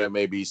think there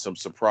may be some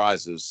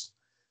surprises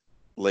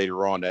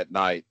later on that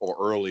night or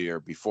earlier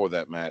before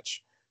that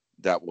match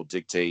that will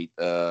dictate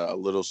a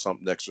little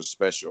something extra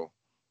special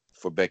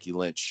for Becky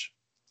Lynch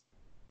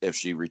if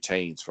she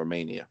retains for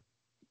Mania.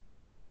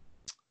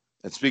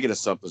 And speaking of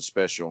something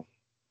special,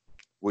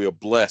 we are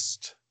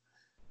blessed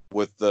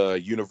with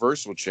the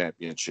Universal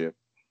Championship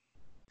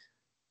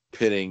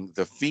pitting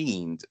The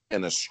Fiend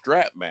in a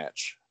strap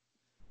match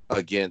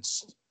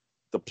against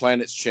the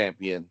Planet's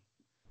champion,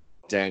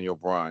 Daniel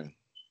Bryan.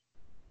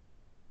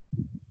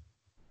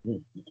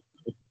 And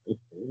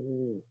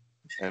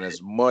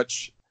as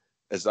much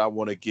as I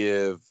want to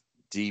give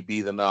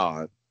DB the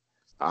nod,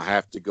 I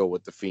have to go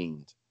with The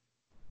Fiend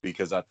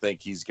because I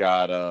think he's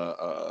got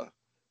a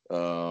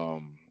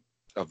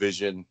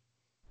vision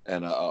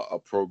and a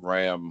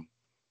program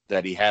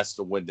that he has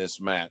to win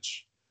this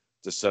match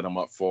to set him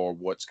up for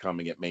what's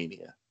coming at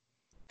Mania.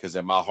 Because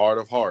in my heart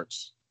of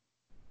hearts,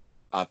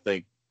 I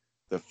think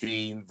The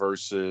Fiend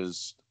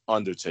versus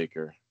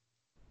Undertaker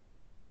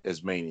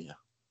is Mania.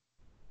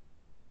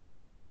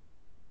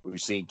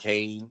 We've seen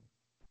Kane,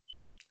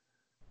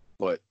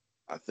 but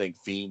I think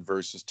Fiend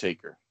versus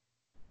Taker.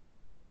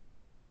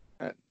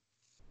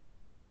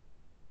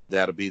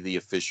 That'll be the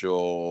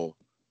official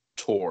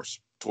torch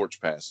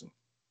passing.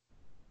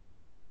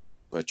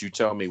 But you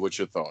tell me what's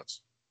your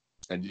thoughts.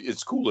 And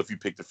it's cool if you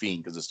pick The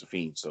Fiend because it's The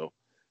Fiend, so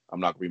I'm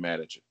not going to be mad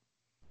at you.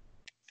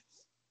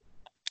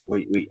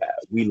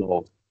 We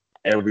lost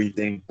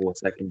everything for a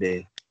second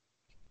there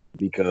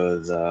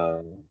because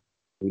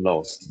we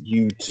lost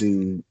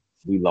YouTube.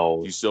 We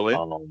lost. You still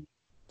in?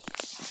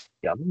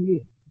 Yeah, I'm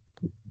here.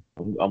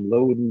 I'm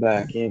loading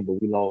back in,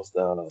 but we lost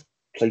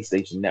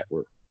PlayStation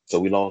Network, so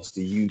we lost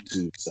the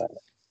YouTube side.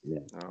 Yeah.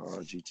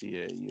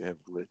 GTA, you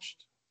have glitched.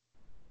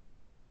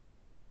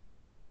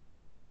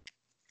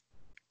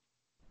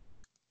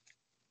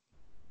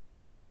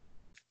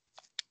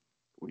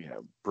 We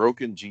have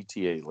broken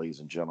GTA, ladies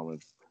and gentlemen,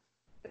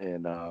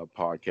 in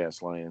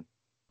podcast land.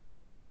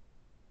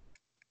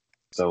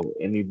 So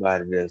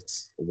anybody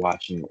that's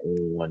watching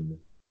on,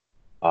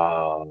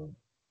 the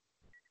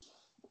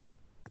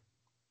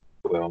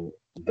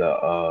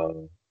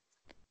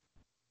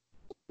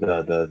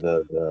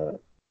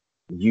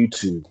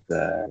YouTube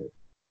side,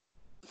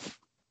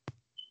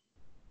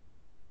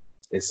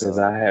 it says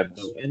I have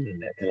no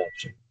internet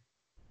connection.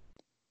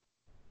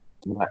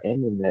 My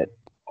internet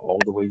all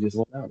the way just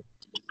went out.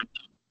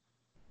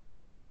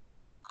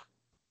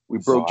 We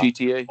broke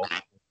GTA?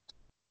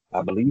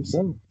 I believe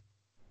so.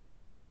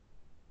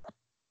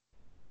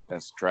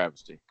 That's a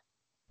travesty.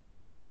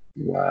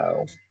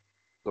 Wow.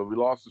 So we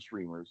lost the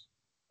streamers.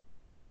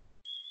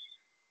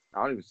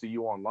 I don't even see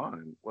you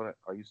online. What?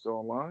 Are you still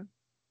online?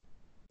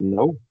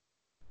 No.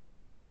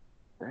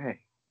 Dang.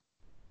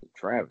 It's a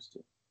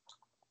travesty.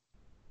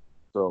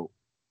 So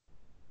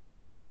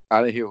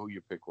I didn't hear who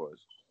your pick was.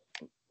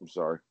 I'm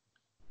sorry.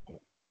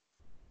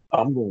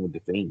 I'm going with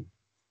The Fiend.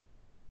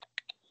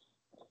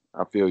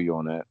 I feel you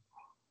on that.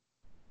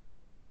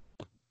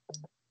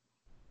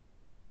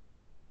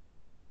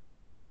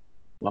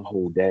 My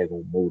whole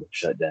daggone motor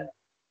shut down.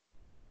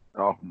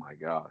 Oh my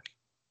gosh.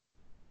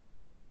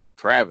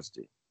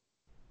 Travesty.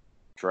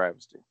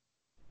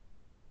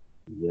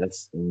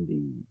 Yes,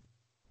 indeed.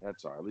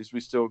 That's all right. At least we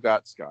still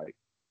got Skype.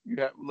 You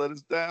haven't let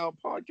us down,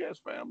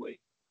 podcast family.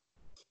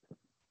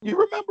 You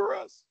remember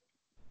us?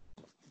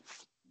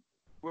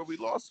 Where we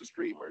lost the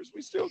streamers,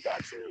 we still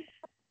got you.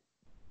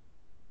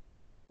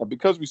 And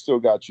because we still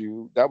got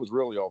you, that was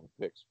really all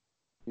the picks.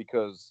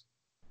 Because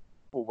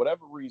for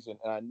whatever reason,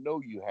 and I know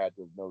you had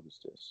to have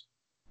noticed this,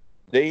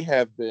 they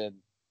have been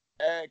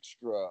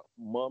extra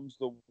mum's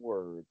the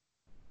word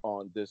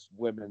on this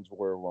women's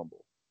Royal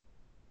Rumble.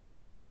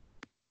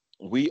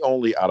 We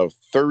only, out of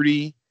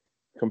 30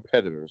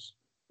 competitors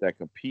that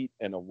compete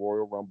in a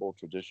Royal Rumble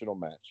traditional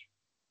match,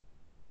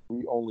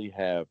 we only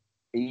have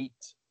 8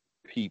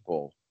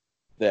 people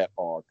that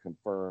are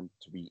confirmed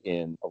to be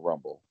in a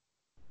Rumble.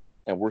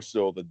 And we're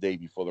still the day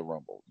before the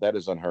Rumble. That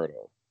is unheard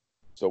of.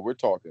 So we're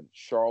talking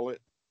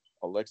Charlotte,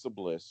 Alexa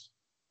Bliss,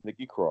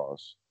 Nikki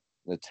Cross,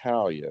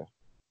 Natalya,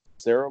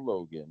 Sarah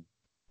Logan,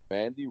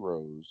 Mandy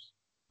Rose,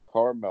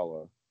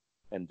 Carmella,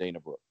 and Dana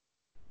Brooke.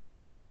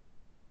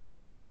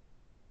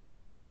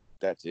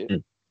 That's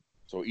it.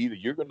 So either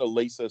you're going to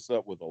lace us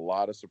up with a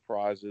lot of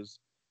surprises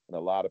and a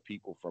lot of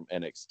people from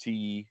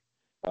NXT,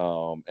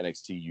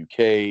 NXT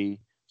UK,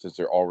 since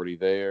they're already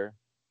there,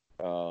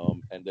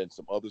 and then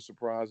some other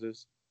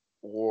surprises.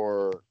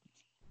 Or,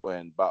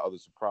 when by other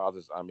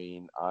surprises, I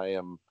mean I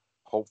am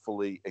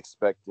hopefully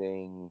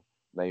expecting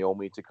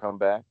Naomi to come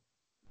back.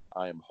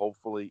 I am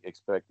hopefully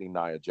expecting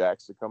Nia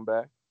Jax to come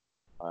back.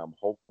 I'm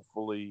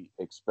hopefully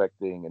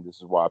expecting, and this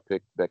is why I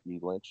picked Becky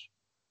Lynch,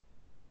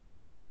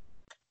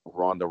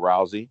 Ronda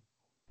Rousey.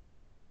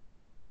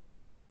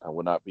 I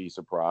would not be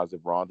surprised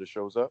if Ronda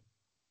shows up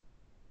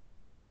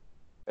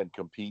and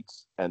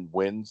competes and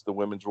wins the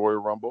Women's Royal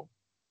Rumble,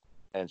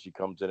 and she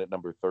comes in at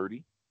number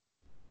 30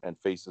 and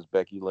faces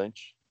Becky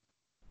Lynch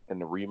in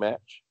the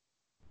rematch.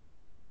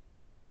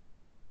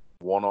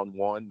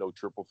 1-on-1, no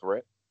triple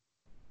threat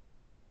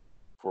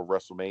for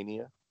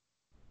WrestleMania.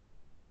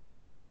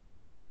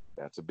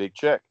 That's a big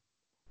check.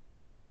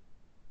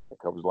 It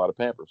covers a lot of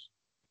Pampers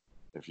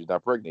if she's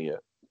not pregnant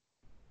yet.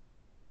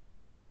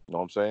 You know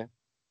what I'm saying?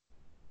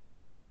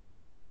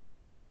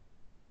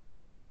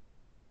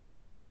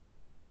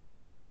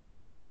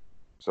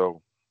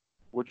 So,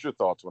 what's your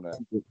thoughts on that?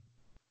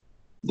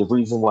 The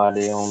reason why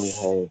they only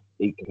have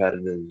 8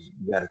 competitors,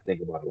 you got to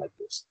think about it like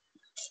this.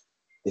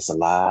 It's a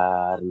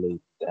lot of ladies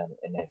down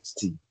at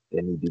NXT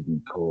that need to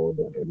be called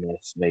up, and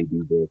that's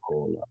maybe their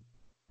call up.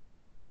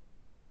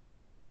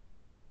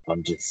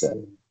 I'm just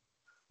saying.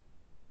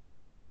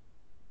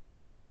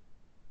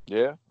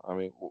 Yeah, I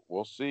mean,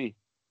 we'll see.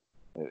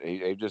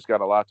 They've just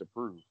got a lot to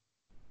prove.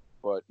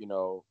 But, you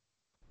know,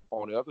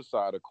 on the other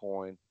side of the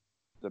coin,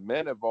 the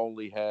men have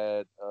only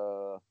had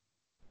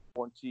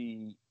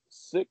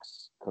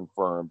 26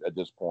 confirmed at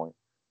this point.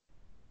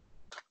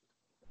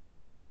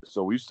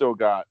 So we've still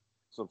got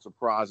some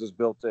surprises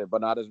built in,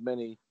 but not as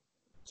many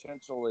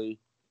potentially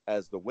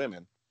as the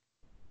women.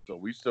 So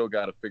we still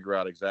got to figure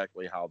out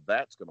exactly how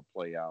that's going to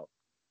play out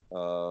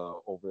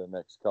over the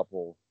next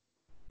couple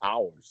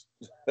hours.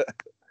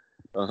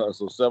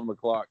 So 7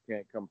 o'clock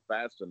can't come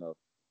fast enough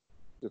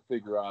to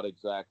figure out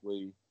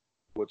exactly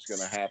what's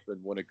going to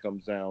happen when it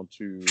comes down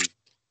to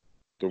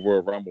the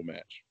Royal Rumble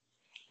match.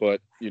 But,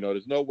 you know,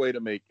 there's no way to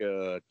make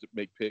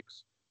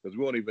picks because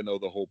we won't even know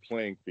the whole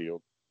playing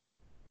field.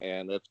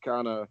 And that's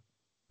kind of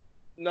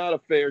not a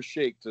fair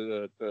shake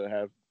to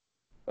have,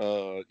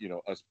 you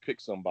know, us pick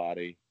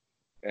somebody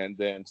and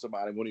then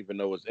somebody won't even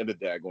know it's in the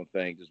daggone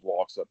thing, just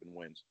walks up and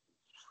wins.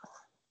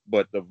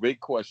 But the big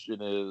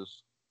question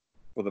is,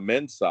 for the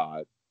men's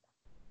side,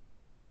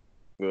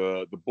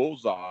 the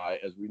bullseye,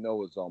 as we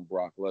know, is on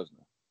Brock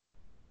Lesnar.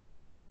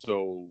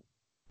 So,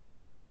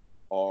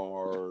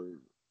 or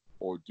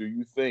do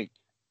you think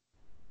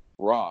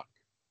Brock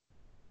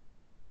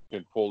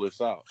can pull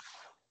this out?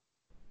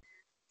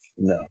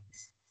 No.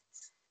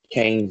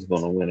 Kane's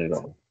going to win it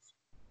all.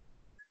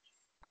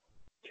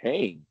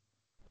 Kane?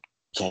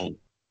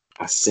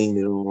 I seen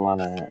it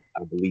online.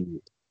 I believe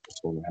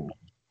it's going to happen.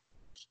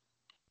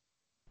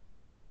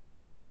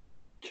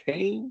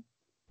 Kane?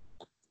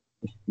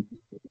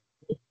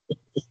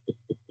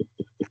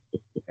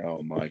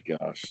 Oh my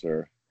gosh,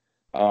 sir.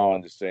 I don't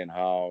understand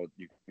how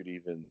you could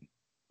even.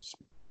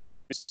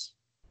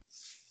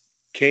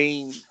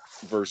 Kane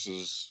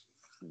versus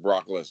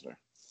Brock Lesnar.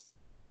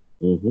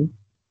 Mm-hmm.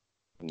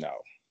 No.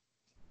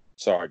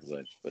 Sorry,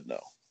 Glenn, but no.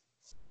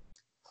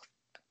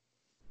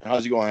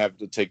 How's he going to have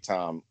to take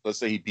time? Let's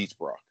say he beats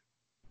Brock.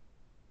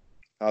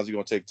 How's he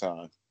going to take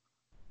time?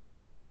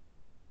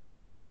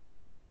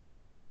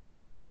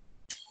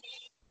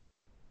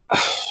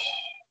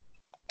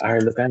 All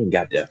right, look, I ain't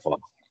got that far.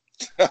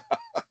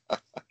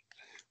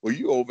 Well,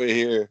 you over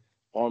here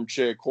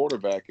armchair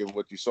quarterbacking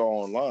what you saw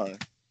online.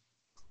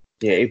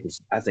 Yeah, it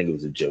was. I think it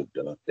was a joke,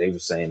 though. They were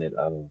saying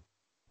that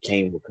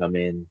Kane will come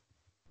in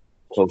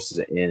close to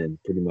the end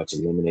and pretty much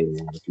eliminated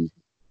a lot of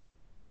people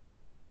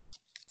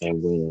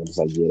and win. I was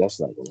like, yeah, that's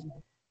not going to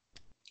happen.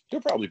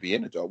 He'll probably be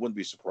in it though. I wouldn't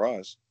be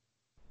surprised.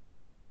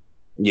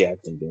 Yeah, I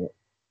think that.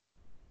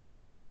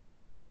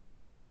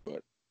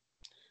 But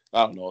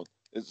I don't know.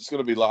 It's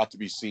going to be a lot to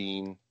be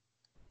seen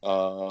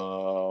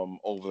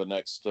over the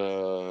next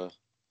couple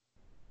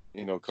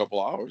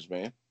hours,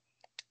 man.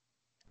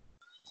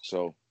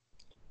 So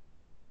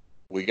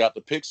we got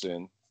the picks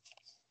in.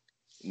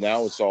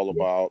 Now it's all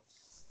about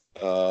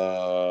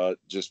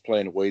just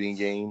playing a waiting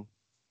game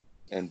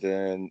and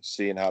then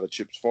seeing how the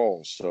chips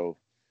fall. So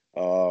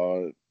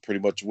pretty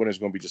much winner's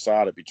going to be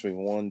decided between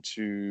 1,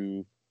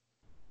 2,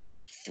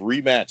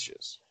 3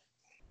 matches.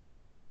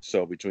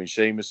 So between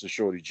Sheamus and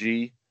Shorty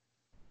G,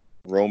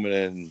 Roman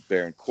and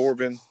Baron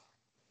Corbin,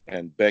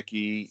 and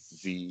Becky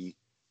v.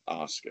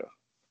 Asuka.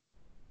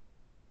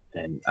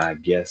 And I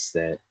guess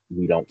that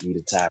we don't need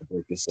a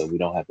tiebreaker, so we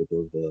don't have to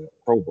throw the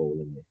Pro Bowl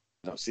in there.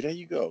 No, see, there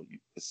you go.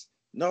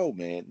 No,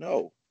 man,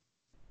 no.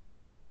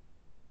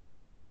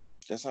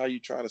 That's how you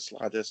try to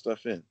slide that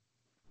stuff in.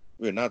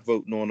 We're not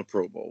voting on the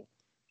Pro Bowl,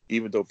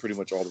 even though pretty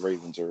much all the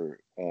Ravens are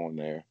on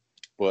there.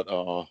 But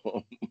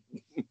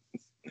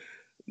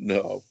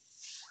no.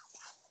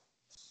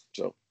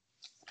 So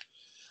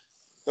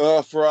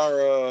for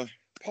our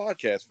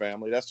podcast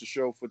family, that's the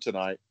show for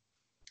tonight.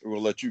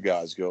 We'll let you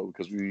guys go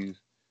because we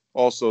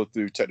also,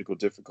 through technical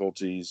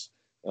difficulties,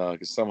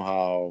 because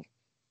somehow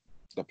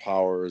the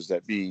powers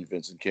that be,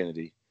 Vincent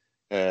Kennedy,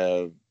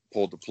 have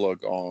pulled the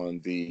plug on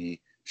the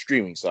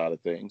streaming side of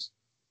things.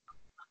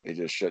 They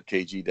just shut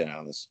KG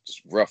down. It's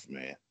just rough,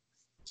 man.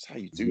 That's how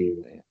you do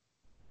you, man.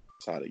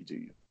 That's how they do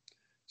you.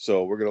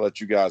 So we're going to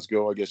let you guys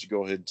go. I guess you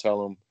go ahead and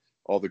tell them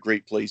all the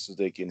great places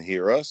they can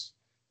hear us,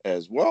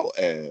 as well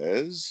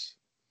as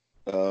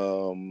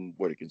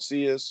where they can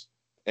see us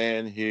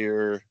and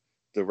hear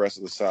the rest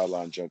of the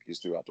Sideline Junkies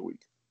throughout the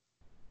week.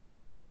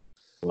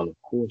 Well, of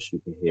course, you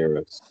can hear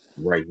us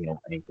right here on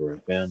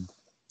Anchor FM.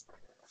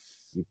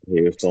 You can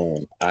hear us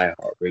on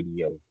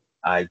iHeartRadio,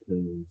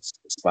 iTunes,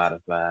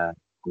 Spotify,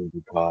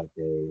 Google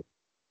Podcasts,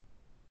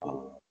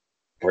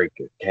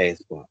 Breaker,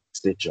 Castbox,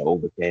 Stitcher,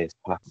 Overcast,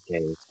 Pocket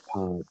Cast,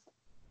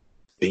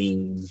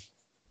 Podbean,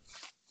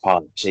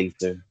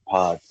 Podchaser,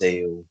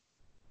 Podtail.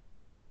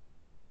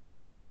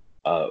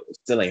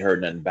 Still ain't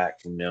heard nothing back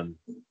from them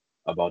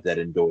about that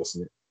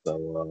endorsement.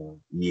 So,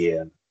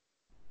 yeah.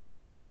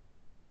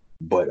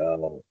 But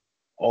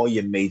all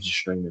your major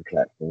streaming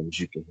platforms,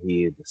 you can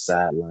hear the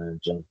Sideline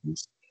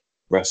Junkies,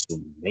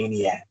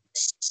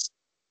 WrestleManiacs,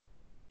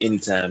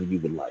 anytime you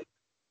would like.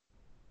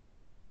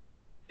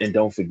 And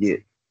don't forget,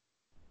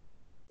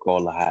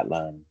 call the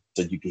hotline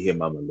so you can hear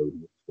my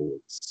melodious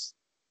voice.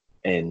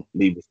 And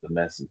leave us a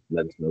message.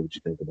 Let us know what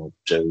you think about the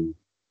show.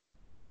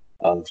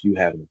 If you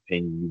have an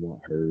opinion you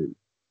want heard,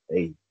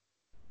 hey,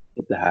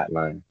 hit the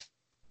hotline.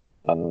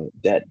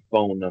 That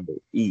phone number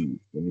is,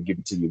 let me give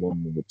it to you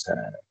one more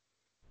time.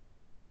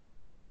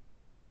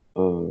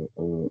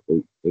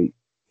 Wait,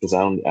 because I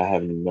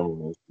haven't even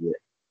memorized yet.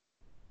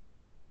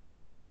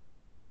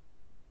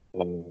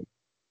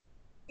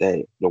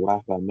 The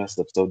Wi-Fi messed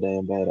up so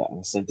damn bad.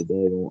 I sent the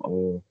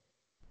on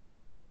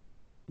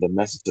the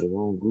message to the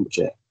wrong group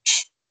chat.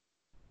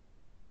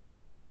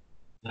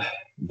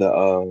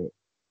 The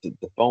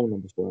phone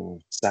number for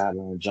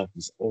Sideline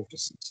Junkies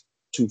offices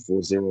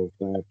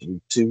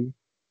 240-532-5477.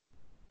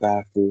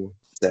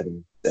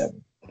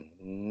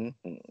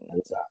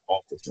 That's our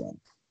office line.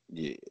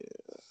 Yeah.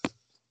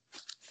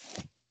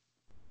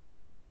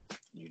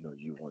 You know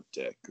you want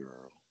that,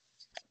 girl.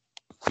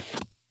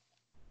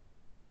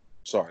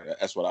 Sorry,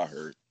 that's what I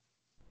heard.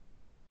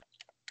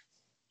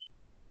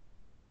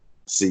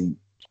 See,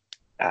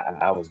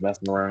 I was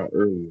messing around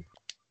earlier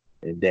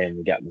and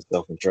damn got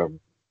myself in trouble.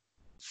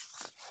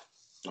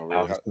 Oh, really?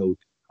 I was told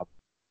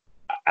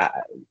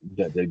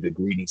the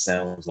greeting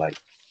sounds like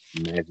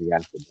Magic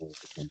After Dark or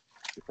something.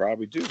 You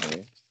probably do,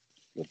 man.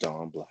 With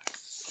Don Black.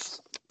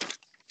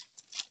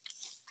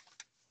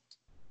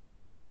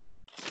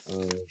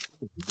 I'm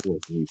gonna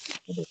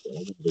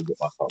get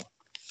my phone.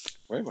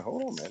 Wait a minute,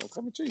 hold on, man. I'm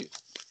coming to you.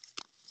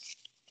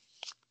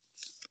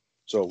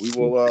 So we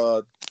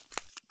will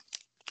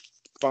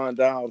find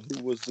out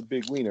who was the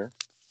big winner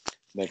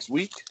next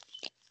week.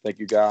 Thank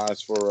you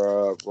guys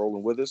for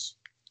rolling with us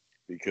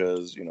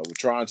because we're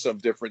trying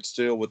something different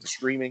still with the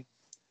streaming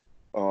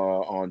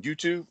on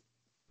YouTube,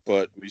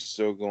 but we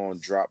still going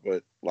to drop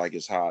it like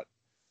it's hot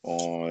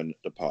on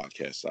the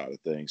podcast side of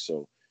things.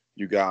 So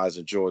you guys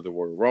enjoy the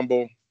Royal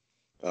Rumble.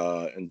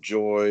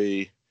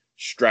 Enjoy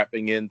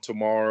strapping in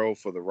tomorrow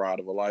for the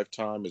ride of a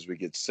lifetime as we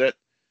get set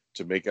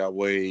to make our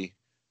way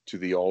to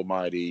the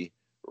almighty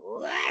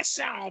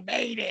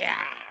WrestleMania.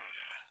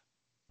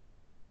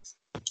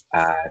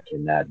 I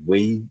cannot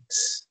wait.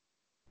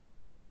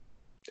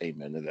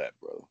 Amen to that,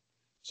 brother.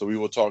 So we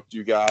will talk to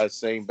you guys.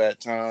 Same bat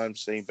time,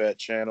 same bat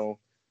channel,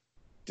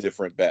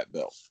 different bat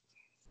belt.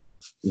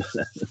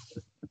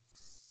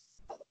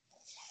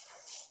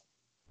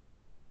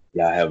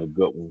 Y'all have a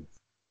good one.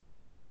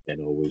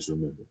 And always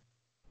remember,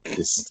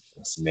 this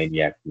is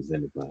Maniac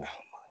presented by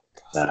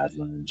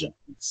Sideline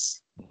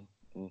Junkies.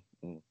 Mm,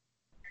 mm,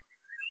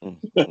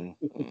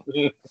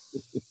 mm.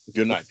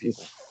 Good night,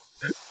 people.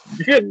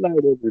 Good night,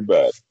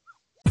 everybody.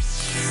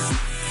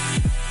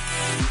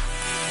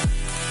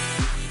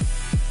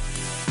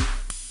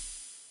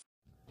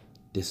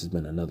 This has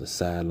been another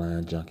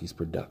Sideline Junkies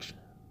production,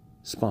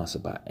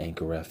 sponsored by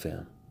Anchor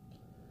FM.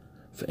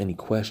 For any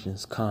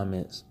questions,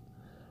 comments,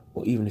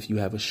 or even if you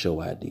have a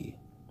show idea,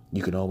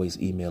 you can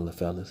always email the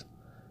fellas,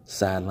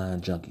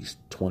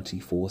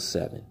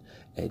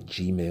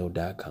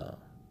 sidelinejunkies247@gmail.com.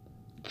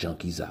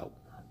 Junkies out.